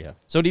that area.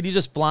 So did he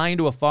just fly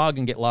into a fog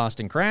and get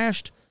lost and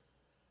crashed?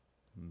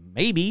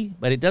 Maybe,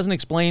 but it doesn't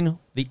explain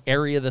the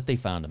area that they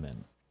found him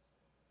in.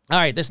 All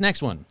right, this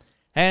next one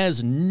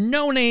has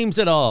no names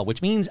at all,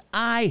 which means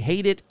I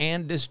hate it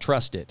and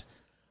distrust it.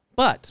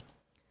 But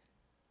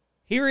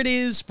here it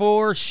is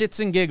for shits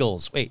and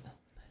giggles. Wait,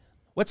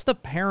 what's the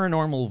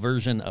paranormal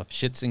version of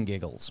shits and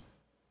giggles?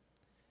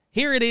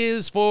 Here it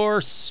is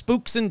for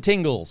spooks and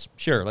tingles.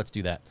 Sure, let's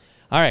do that.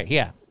 All right,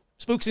 yeah.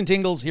 Spooks and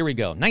tingles, here we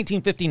go.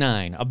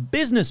 1959, a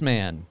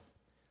businessman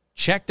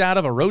checked out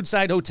of a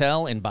roadside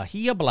hotel in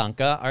Bahia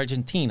Blanca,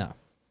 Argentina.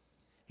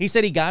 He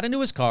said he got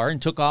into his car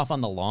and took off on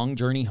the long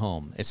journey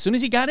home. As soon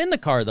as he got in the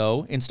car,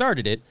 though, and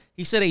started it,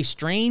 he said a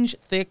strange,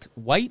 thick,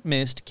 white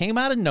mist came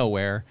out of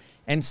nowhere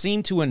and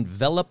seemed to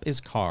envelop his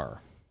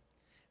car.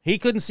 He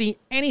couldn't see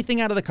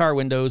anything out of the car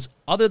windows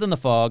other than the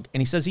fog,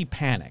 and he says he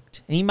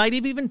panicked. And he might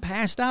have even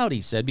passed out,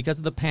 he said, because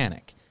of the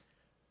panic.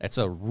 That's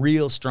a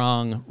real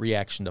strong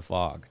reaction to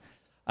fog.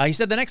 He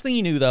said the next thing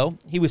he knew, though,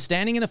 he was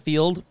standing in a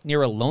field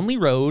near a lonely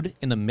road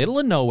in the middle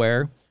of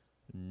nowhere.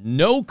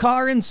 No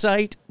car in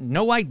sight.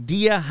 No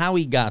idea how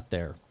he got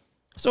there.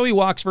 So he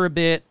walks for a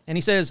bit, and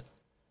he says,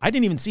 I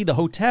didn't even see the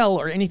hotel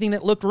or anything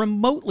that looked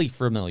remotely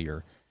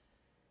familiar.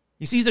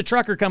 He sees a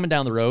trucker coming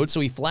down the road, so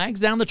he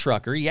flags down the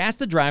trucker. He asked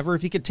the driver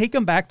if he could take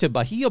him back to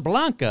Bahia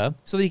Blanca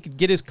so that he could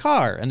get his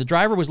car. And the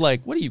driver was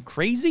like, what are you,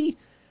 crazy?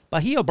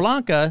 Bahia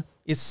Blanca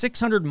is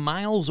 600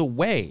 miles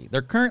away.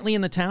 They're currently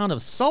in the town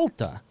of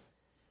Salta.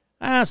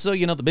 So,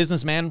 the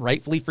businessman,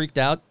 rightfully freaked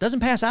out. Doesn't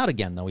pass out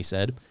again, though, he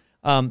said.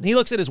 He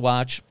looks at his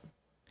watch,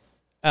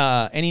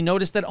 and he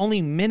noticed that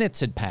only minutes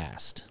had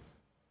passed.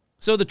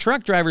 So the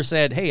truck driver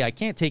said, hey, I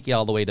can't take you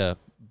all the way to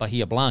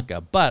Bahia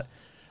Blanca, but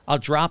I'll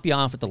drop you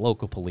off at the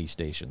local police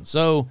station.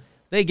 So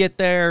they get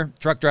there,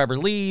 truck driver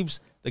leaves,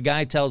 the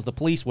guy tells the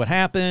police what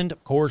happened.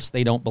 Of course,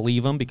 they don't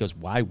believe him because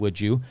why would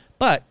you?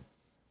 But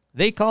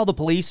they call the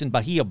police in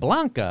Bahia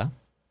Blanca,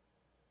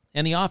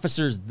 and the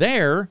officers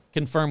there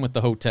confirm with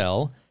the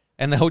hotel,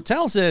 and the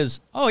hotel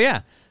says, oh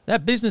yeah,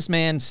 that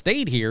businessman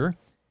stayed here,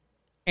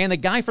 and the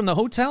guy from the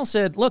hotel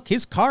said, look,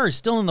 his car is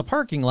still in the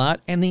parking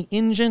lot, and the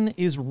engine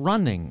is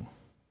running.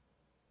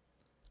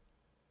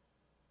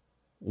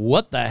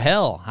 What the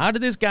hell? How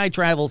did this guy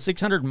travel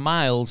 600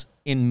 miles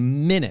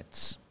in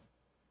minutes?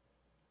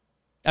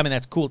 I mean,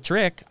 that's a cool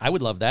trick. I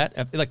would love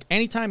that. Like,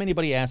 anytime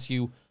anybody asks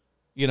you,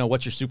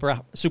 what your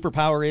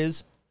superpower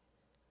is,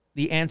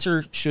 the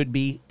answer should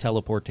be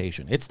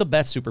teleportation. It's the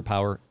best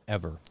superpower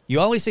ever. You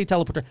always say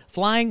teleportation.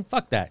 Flying?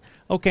 Fuck that.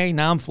 Okay,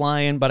 now I'm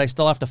flying, but I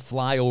still have to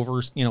fly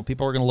over.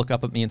 People are going to look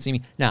up at me and see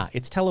me. Nah,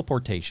 it's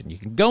teleportation. You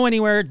can go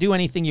anywhere, do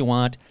anything you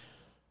want,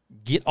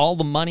 get all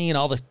the money and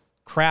all the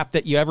crap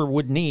that you ever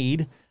would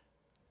need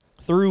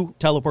through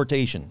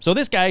teleportation. So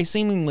this guy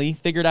seemingly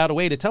figured out a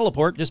way to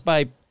teleport just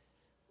by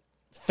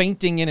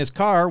fainting in his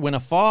car when a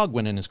fog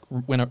went in his,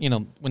 when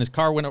his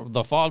car went,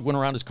 the fog went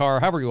around his car,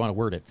 however you want to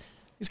word it.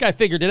 This guy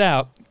figured it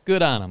out.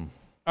 Good on him.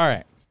 All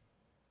right.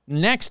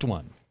 Next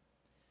one.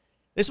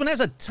 This one has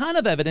a ton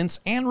of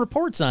evidence and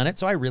reports on it,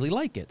 so I really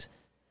like it.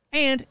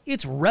 And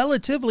it's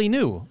relatively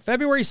new.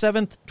 February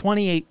 7th,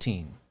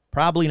 2018.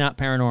 Probably not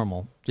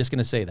paranormal. Just going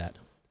to say that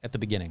at the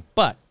beginning.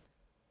 But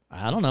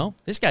I don't know.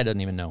 This guy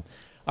doesn't even know.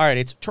 All right,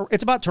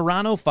 it's about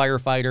Toronto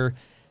firefighter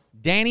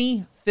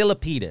Danny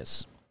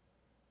Philippidis,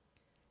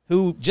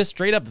 who just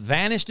straight up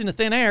vanished into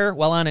thin air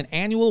while on an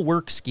annual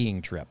work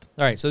skiing trip.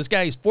 All right, so this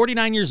guy is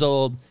 49 years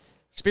old,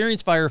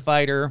 experienced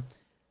firefighter,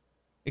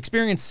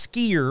 experienced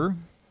skier,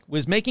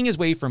 was making his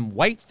way from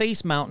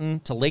Whiteface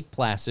Mountain to Lake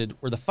Placid,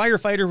 where the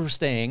firefighter was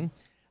staying.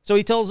 So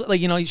he tells,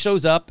 he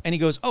shows up and he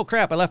goes, oh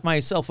crap, I left my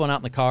cell phone out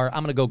in the car.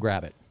 I'm going to go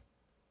grab it.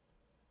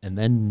 And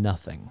then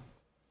nothing.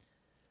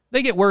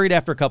 They get worried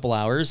after a couple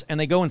hours and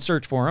they go and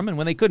search for him. And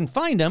when they couldn't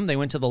find him, they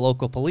went to the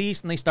local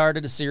police and they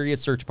started a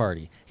serious search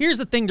party. Here's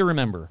the thing to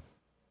remember.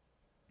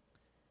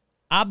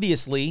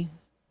 Obviously,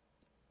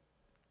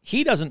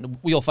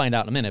 we'll find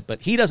out in a minute,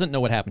 but he doesn't know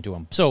what happened to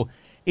him. So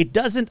it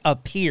doesn't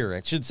appear,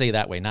 it should say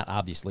that way, not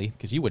obviously,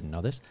 because you wouldn't know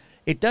this.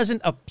 It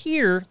doesn't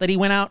appear that he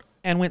went out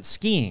and went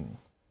skiing.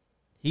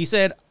 He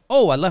said,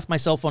 oh, I left my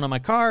cell phone in my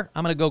car.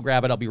 I'm going to go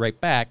grab it. I'll be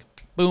right back.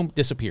 Boom,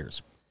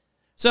 disappears.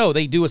 So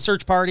they do a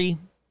search party,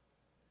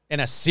 and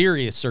a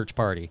serious search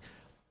party.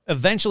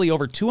 Eventually,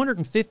 over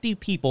 250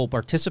 people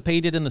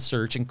participated in the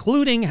search,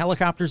 including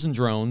helicopters and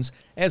drones,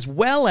 as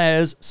well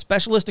as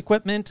specialist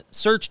equipment,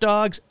 search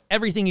dogs,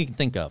 everything you can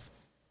think of.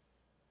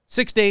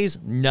 6 days,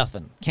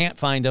 nothing. Can't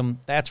find him.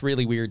 That's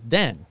really weird.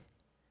 Then,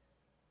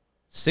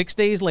 6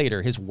 days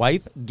later, his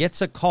wife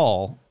gets a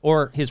call,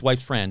 or his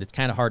wife's friend. It's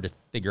kind of hard to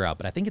figure out,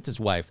 but I think it's his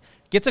wife.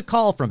 Gets a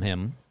call from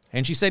him,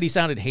 and she said he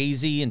sounded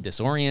hazy and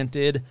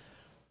disoriented.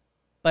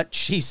 But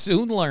she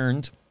soon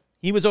learned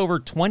he was over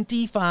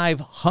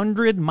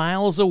 2,500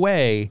 miles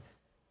away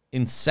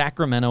in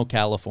Sacramento,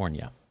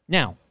 California.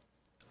 Now,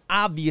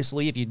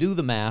 obviously, if you do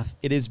the math,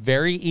 it is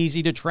very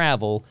easy to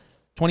travel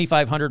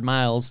 2,500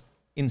 miles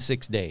in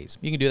 6 days.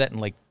 You can do that in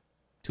like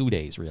 2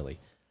 days, really.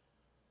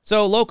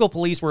 So local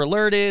police were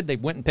alerted. They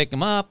went and picked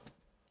him up.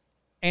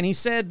 And he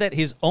said that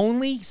his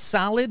only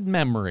solid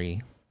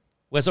memory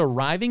was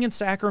arriving in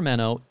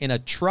Sacramento in a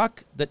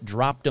truck that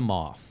dropped him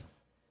off.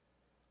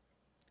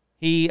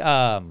 The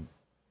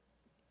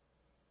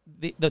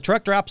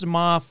truck drops him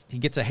off. He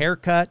gets a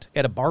haircut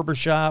at a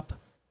barbershop.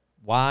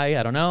 Why?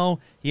 I don't know.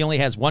 He only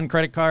has one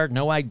credit card,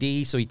 no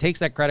ID. So he takes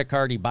that credit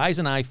card. He buys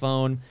an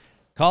iPhone,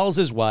 calls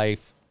his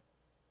wife,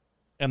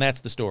 and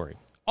that's the story.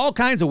 All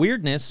kinds of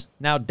weirdness.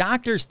 Now,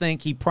 doctors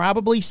think he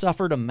probably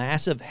suffered a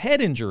massive head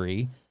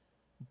injury,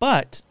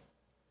 but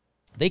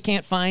they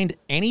can't find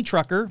any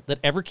trucker that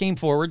ever came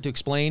forward to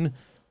explain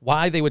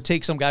why they would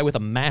take some guy with a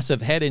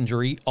massive head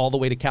injury all the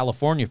way to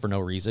California for no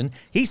reason.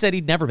 He said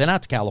he'd never been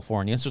out to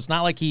California, so it's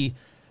not like he,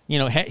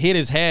 hit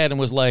his head and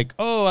was like,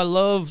 oh, I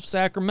love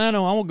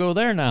Sacramento, I won't go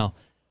there now.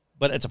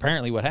 But it's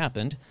apparently what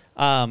happened.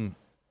 No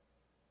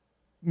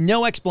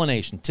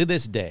explanation to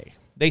this day.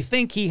 They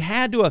think he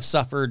had to have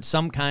suffered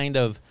some kind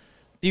of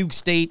fugue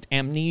state,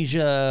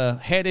 amnesia,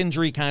 head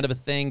injury kind of a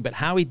thing, but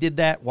how he did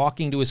that,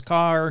 walking to his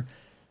car,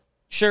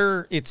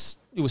 sure,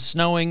 it was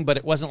snowing, but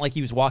it wasn't like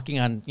he was walking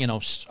on,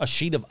 a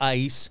sheet of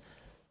ice,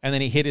 and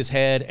then he hit his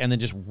head and then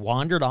just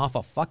wandered off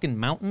a fucking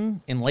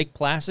mountain in Lake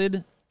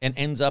Placid and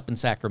ends up in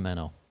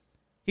Sacramento.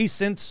 He's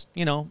since,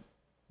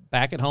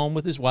 back at home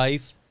with his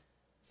wife,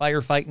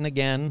 firefighting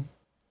again.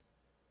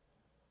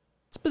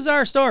 It's a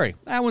bizarre story.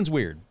 That one's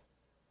weird.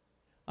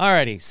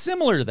 Alrighty,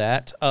 similar to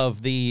that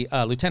of the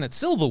Lieutenant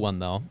Silva one,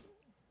 though,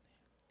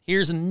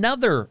 here's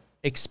another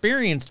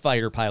experienced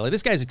fighter pilot.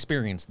 This guy's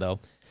experienced, though.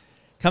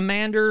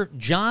 Commander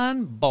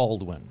John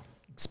Baldwin,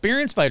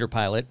 experienced fighter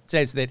pilot,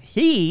 says that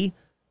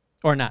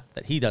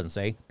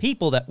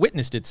people that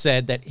witnessed it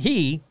said that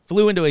he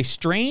flew into a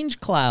strange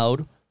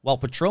cloud while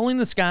patrolling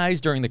the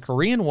skies during the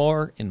Korean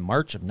War in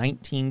March of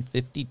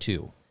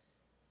 1952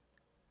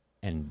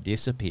 and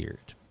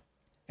disappeared.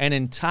 An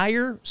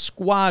entire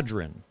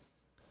squadron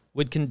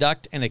would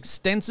conduct an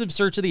extensive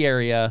search of the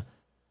area,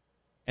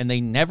 and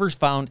they never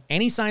found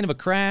any sign of a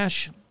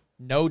crash,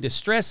 no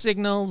distress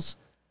signals,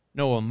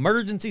 no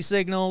emergency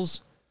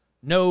signals,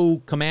 no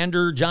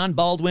Commander John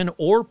Baldwin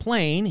or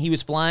plane. He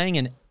was flying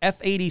an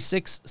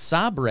F-86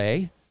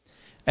 Sabre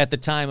at the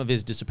time of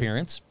his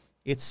disappearance.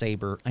 It's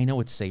Sabre. I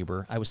know it's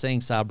Sabre. I was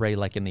saying Sabre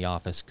like in The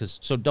Office,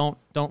 so don't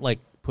like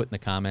put in the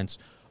comments,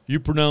 you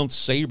pronounced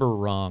Sabre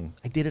wrong.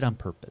 I did it on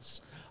purpose.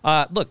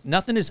 Look,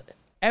 nothing has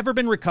ever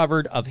been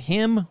recovered of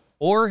him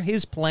or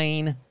his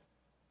plane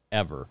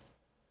ever.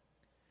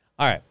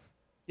 All right,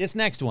 this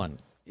next one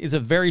is a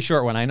very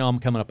short one. I know I'm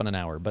coming up on an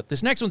hour, but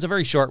this next one's a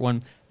very short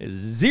one.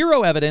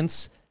 Zero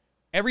evidence.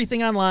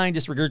 Everything online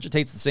just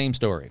regurgitates the same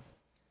story.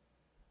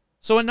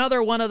 So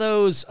another one of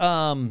those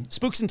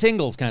spooks and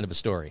tingles kind of a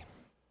story.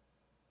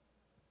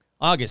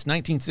 August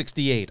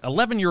 1968,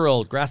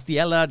 11-year-old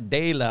Graciela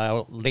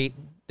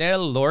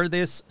del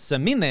Lourdes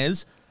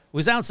Semínez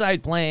was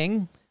outside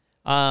playing.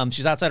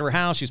 She's outside of her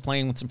house. She was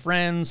playing with some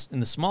friends in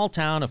the small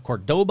town of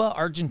Cordoba,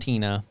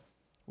 Argentina,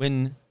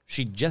 when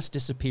she just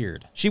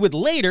disappeared. She would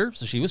later,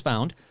 so she was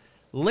found,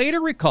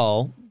 later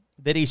recall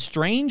that a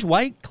strange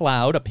white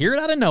cloud appeared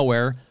out of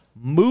nowhere,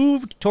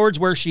 moved towards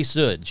where she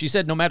stood. She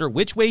said no matter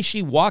which way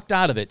she walked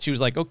out of it, she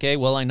was like, okay,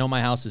 well, I know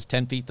my house is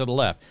 10 feet to the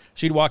left.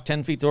 She'd walk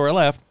 10 feet to her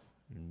left,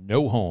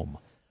 no home.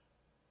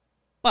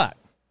 But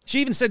she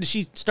even said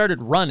she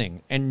started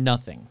running and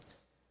nothing.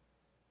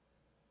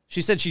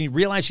 She said she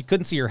realized she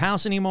couldn't see her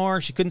house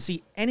anymore. She couldn't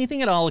see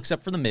anything at all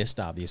except for the mist,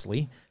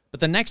 obviously. But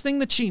the next thing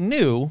that she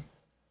knew,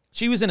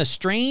 she was in a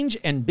strange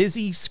and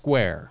busy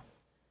square.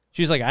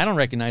 She was like, I don't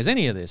recognize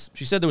any of this.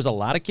 She said there was a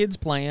lot of kids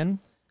playing,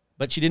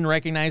 but she didn't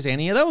recognize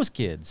any of those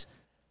kids.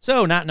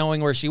 So not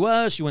knowing where she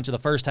was, she went to the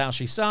first house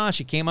she saw.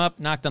 She came up,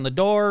 knocked on the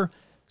door,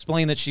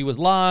 explained that she was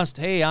lost.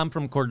 Hey, I'm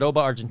from Cordoba,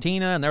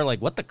 Argentina. And they're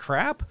like, what the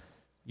crap?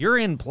 You're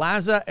in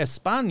Plaza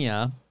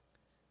España,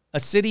 a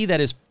city that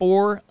is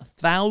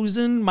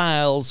 4,000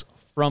 miles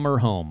from her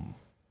home.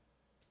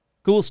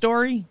 Cool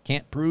story?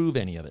 Can't prove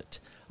any of it.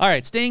 All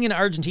right, staying in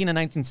Argentina,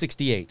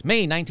 1968.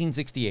 May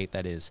 1968,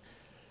 that is.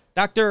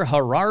 Dr.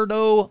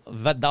 Gerardo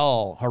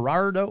Vidal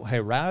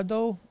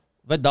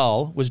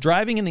was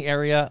driving in the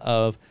area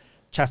of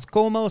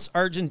Chascomús,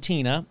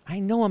 Argentina. I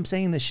know I'm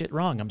saying this shit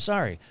wrong. I'm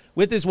sorry.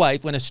 With his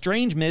wife when a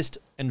strange mist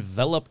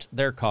enveloped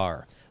their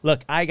car.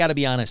 Look, I got to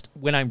be honest.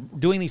 When I'm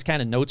doing these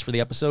kind of notes for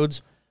the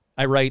episodes,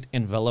 I write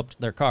enveloped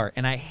their car.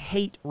 And I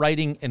hate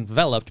writing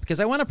enveloped because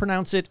I want to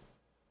pronounce it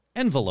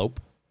envelope.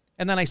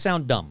 And then I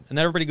sound dumb. And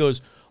then everybody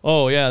goes,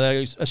 oh, yeah,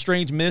 there's a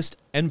strange mist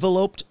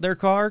enveloped their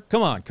car.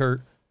 Come on,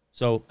 Kurt.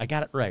 So I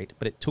got it right,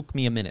 but it took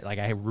me a minute. Like,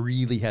 I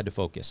really had to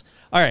focus.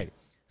 All right.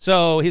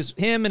 So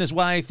him and his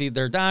wife,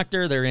 they're a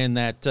doctor. They're in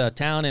that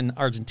town in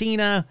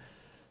Argentina.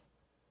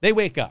 They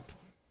wake up.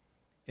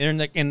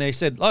 And they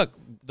said, look,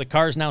 the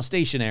car's now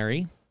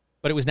stationary,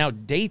 but it was now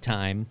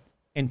daytime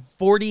and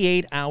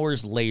 48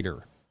 hours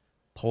later.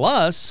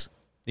 Plus,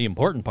 the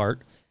important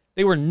part,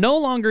 they were no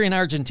longer in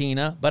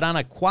Argentina, but on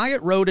a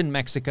quiet road in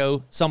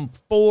Mexico, some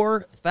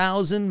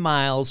 4,000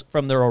 miles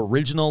from their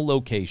original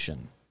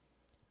location.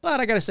 But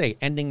I got to say,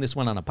 ending this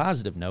one on a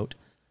positive note,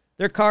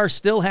 their car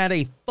still had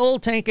a full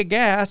tank of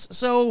gas,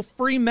 so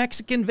free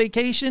Mexican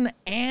vacation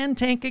and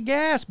tank of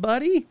gas,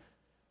 buddy.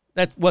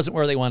 That wasn't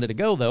where they wanted to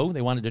go, though.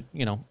 They wanted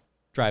to,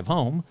 drive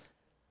home.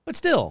 But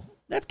still,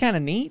 that's kind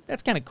of neat.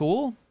 That's kind of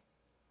cool.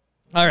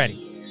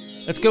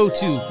 Alrighty, let's go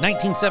to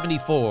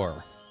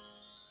 1974.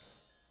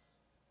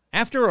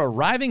 After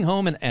arriving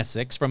home in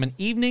Essex from an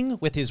evening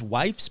with his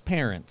wife's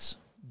parents,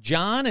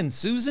 John and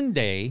Susan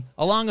Day,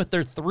 along with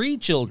their 3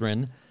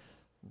 children,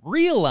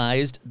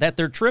 realized that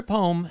their trip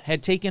home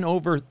had taken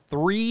over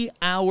 3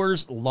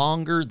 hours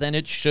longer than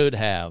it should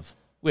have.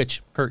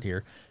 Which, Kurt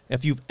here,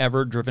 if you've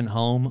ever driven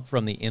home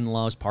from the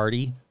in-laws'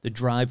 party, the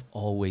drive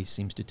always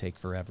seems to take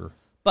forever.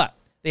 But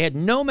they had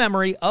no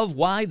memory of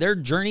why their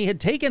journey had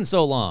taken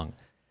so long.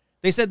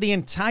 They said the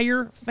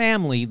entire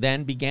family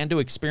then began to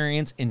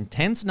experience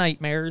intense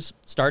nightmares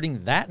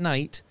starting that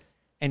night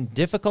and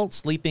difficult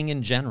sleeping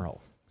in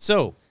general.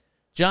 So,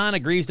 John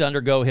agrees to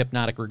undergo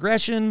hypnotic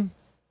regression,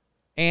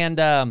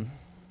 and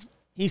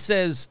he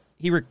says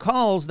he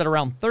recalls that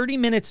around 30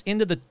 minutes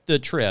into the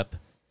trip,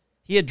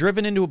 he had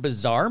driven into a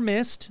bizarre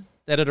mist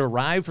that had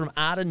arrived from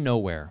out of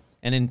nowhere.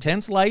 An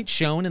intense light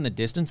shone in the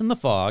distance in the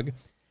fog.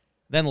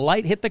 Then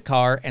light hit the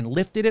car and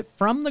lifted it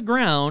from the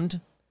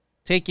ground,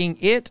 taking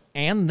it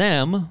and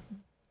them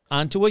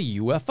onto a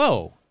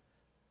UFO.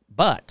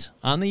 But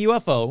on the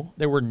UFO,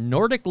 there were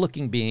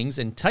Nordic-looking beings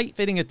in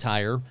tight-fitting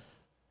attire,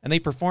 and they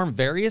performed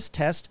various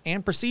tests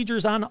and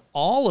procedures on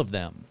all of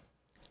them,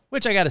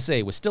 which I got to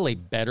say was still a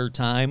better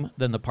time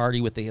than the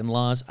party with the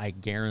in-laws, I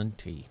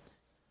guarantee.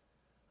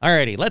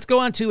 Alrighty, let's go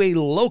on to a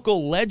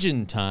local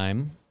legend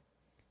time.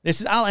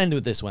 I'll end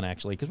with this one,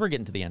 actually, because we're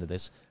getting to the end of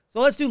this. So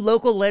let's do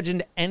local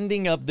legend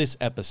ending of this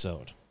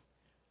episode.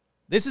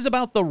 This is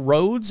about the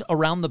roads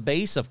around the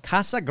base of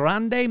Casa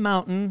Grande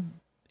Mountain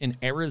in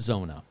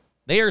Arizona.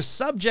 They are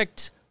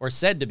subject, or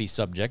said to be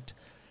subject,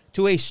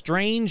 to a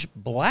strange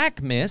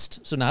black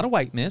mist, so not a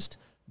white mist,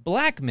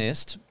 black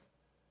mist.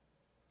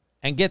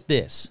 And get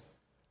this,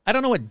 I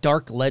don't know what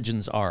dark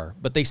legends are,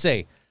 but they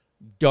say,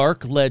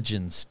 dark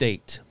legends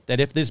state that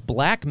if this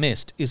black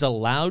mist is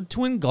allowed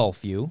to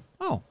engulf you,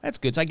 oh, that's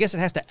good. So I guess it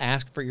has to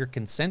ask for your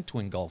consent to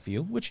engulf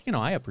you, which,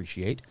 I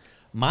appreciate.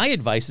 My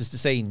advice is to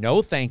say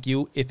no thank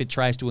you if it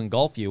tries to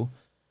engulf you.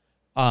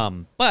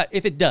 But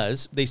if it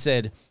does, they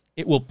said,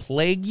 it will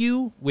plague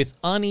you with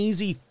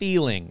uneasy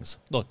feelings.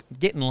 Look,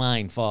 get in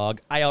line, Fog.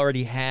 I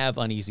already have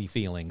uneasy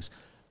feelings.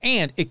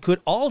 And it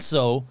could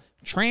also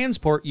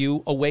transport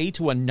you away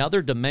to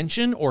another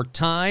dimension or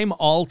time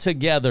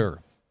altogether.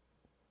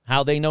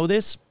 How they know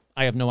this?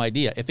 I have no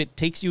idea. If it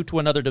takes you to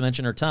another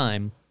dimension or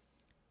time,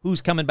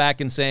 who's coming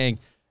back and saying,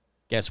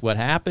 guess what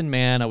happened,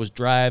 man? I was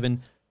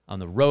driving on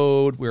the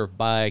road. We were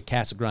by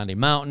Casa Grande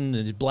Mountain,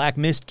 and this black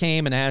mist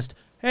came and asked,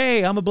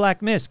 hey, I'm a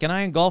black mist. Can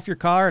I engulf your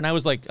car? And I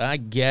was like, I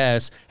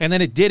guess. And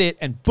then it did it,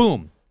 and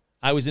boom,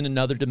 I was in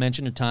another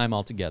dimension of time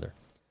altogether.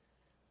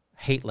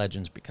 I hate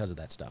legends because of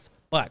that stuff.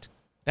 But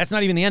that's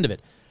not even the end of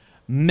it.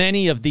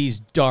 Many of these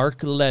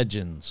dark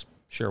legends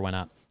Sure, why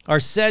not? Are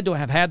said to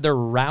have had their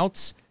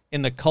roots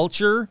in the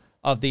culture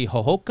of the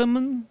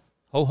Hohokam?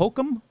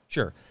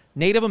 Sure.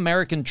 Native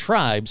American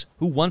tribes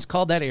who once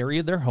called that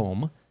area their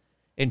home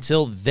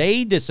until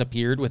they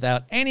disappeared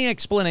without any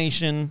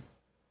explanation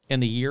in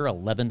the year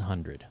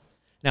 1100.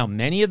 Now,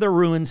 many of the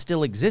ruins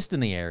still exist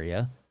in the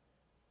area,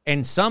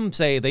 and some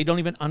say they don't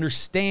even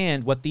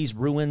understand what these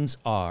ruins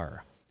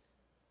are.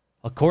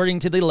 According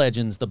to the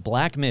legends, the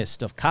Black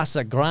Mist of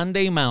Casa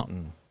Grande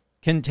Mountain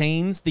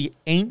contains the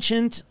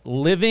ancient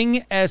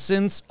living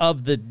essence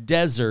of the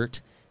desert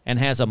and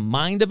has a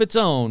mind of its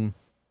own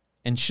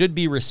and should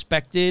be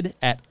respected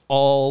at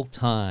all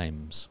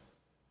times.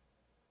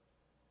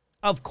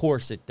 Of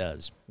course it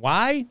does.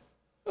 Why?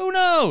 Who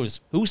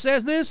knows? Who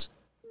says this?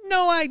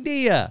 No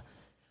idea.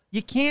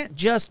 You can't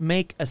just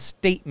make a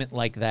statement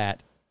like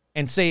that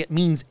and say it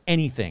means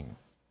anything.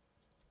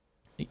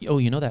 Oh,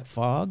 you know that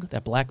fog?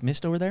 That black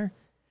mist over there?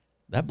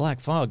 That black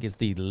fog is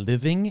the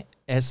living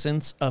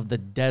essence of the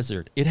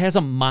desert. It has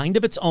a mind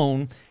of its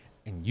own,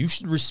 and you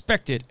should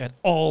respect it at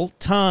all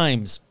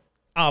times,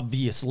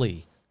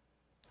 obviously.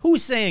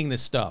 Who's saying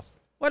this stuff?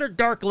 What are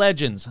dark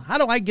legends? How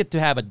do I get to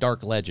have a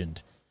dark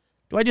legend?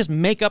 Do I just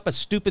make up a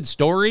stupid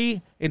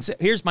story and say,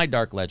 here's my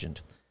dark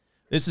legend?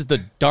 This is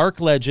the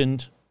dark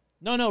legend.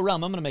 No,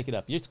 Rum, I'm going to make it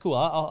up. It's cool.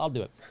 I'll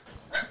do it.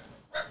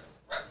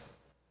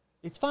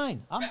 It's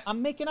fine.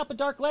 I'm making up a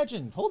dark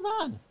legend. Hold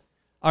on.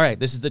 All right,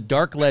 this is the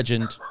dark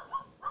legend.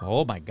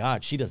 Oh, my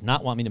God. She does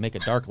not want me to make a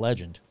dark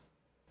legend.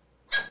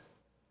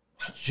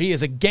 She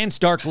is against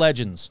dark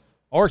legends.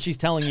 Or she's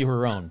telling you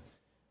her own.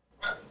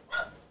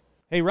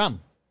 Hey,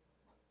 Rum.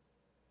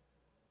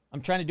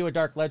 I'm trying to do a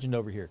dark legend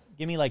over here.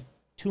 Give me like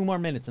 2 more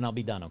minutes and I'll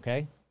be done,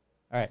 okay?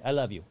 All right, I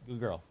love you. Good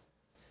girl.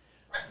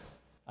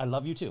 I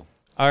love you too.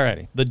 All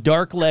righty. The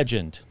dark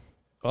legend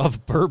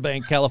of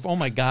Burbank, California. Oh,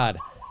 my God.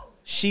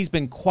 She's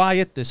been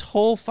quiet this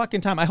whole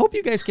fucking time. I hope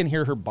you guys can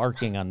hear her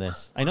barking on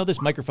this. I know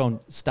this microphone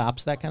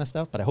stops that kind of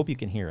stuff, but I hope you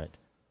can hear it.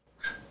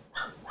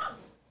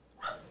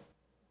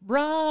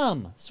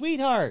 Rum,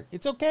 sweetheart,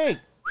 it's okay.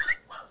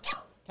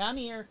 Come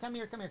here. Come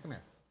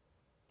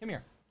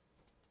here.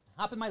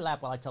 Hop in my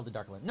lap while I tell the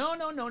dark legend.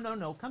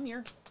 No. Come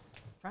here.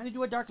 Trying to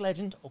do a dark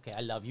legend. Okay,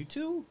 I love you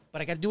too,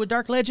 but I got to do a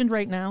dark legend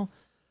right now.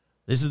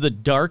 This is the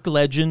dark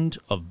legend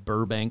of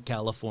Burbank,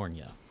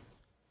 California.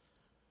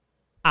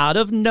 Out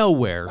of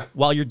nowhere,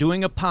 while you're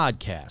doing a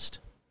podcast,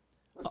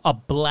 a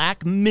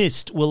black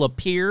mist will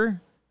appear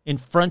in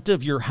front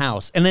of your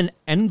house and then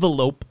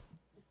envelope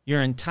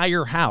your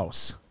entire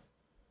house.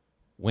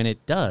 When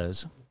it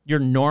does, your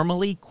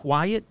normally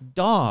quiet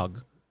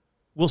dog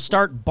will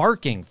start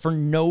barking for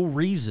no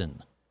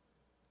reason.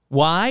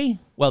 Why?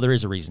 Well, there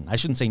is a reason. I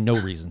shouldn't say no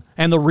reason.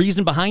 And the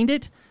reason behind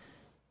it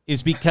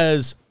is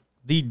because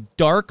the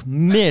dark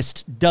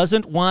mist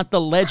doesn't want the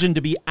legend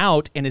to be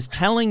out and is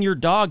telling your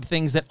dog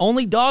things that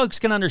only dogs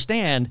can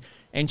understand,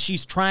 and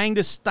she's trying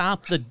to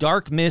stop the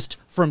dark mist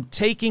from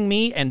taking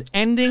me and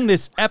ending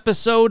this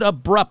episode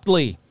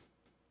abruptly.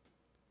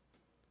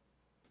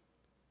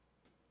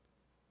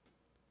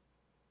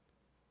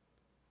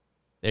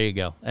 There you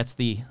go. That's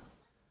the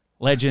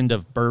legend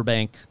of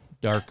Burbank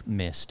Dark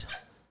Mist.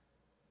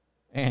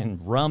 And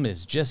Rum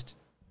is just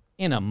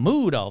in a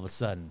mood all of a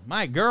sudden.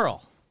 My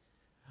girl.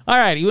 All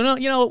right, you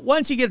know,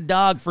 once you get a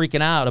dog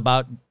freaking out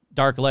about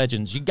dark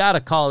legends, you got to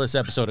call this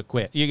episode a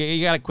quit.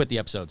 You got to quit the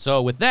episode.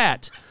 So with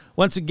that,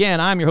 once again,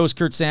 I'm your host,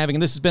 Kurt Saving,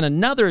 and this has been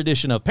another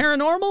edition of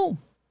Paranormal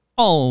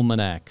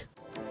Almanac.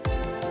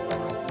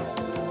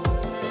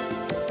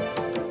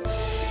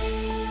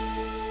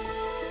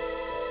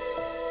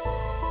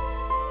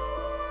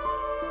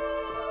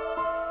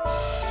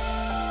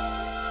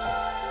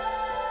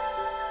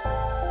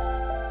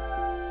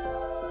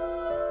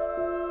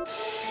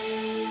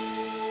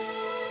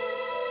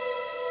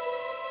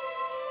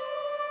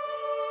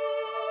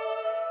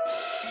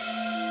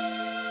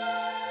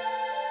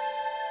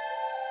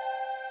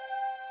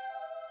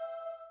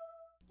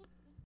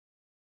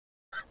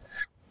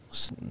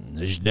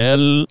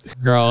 Snell,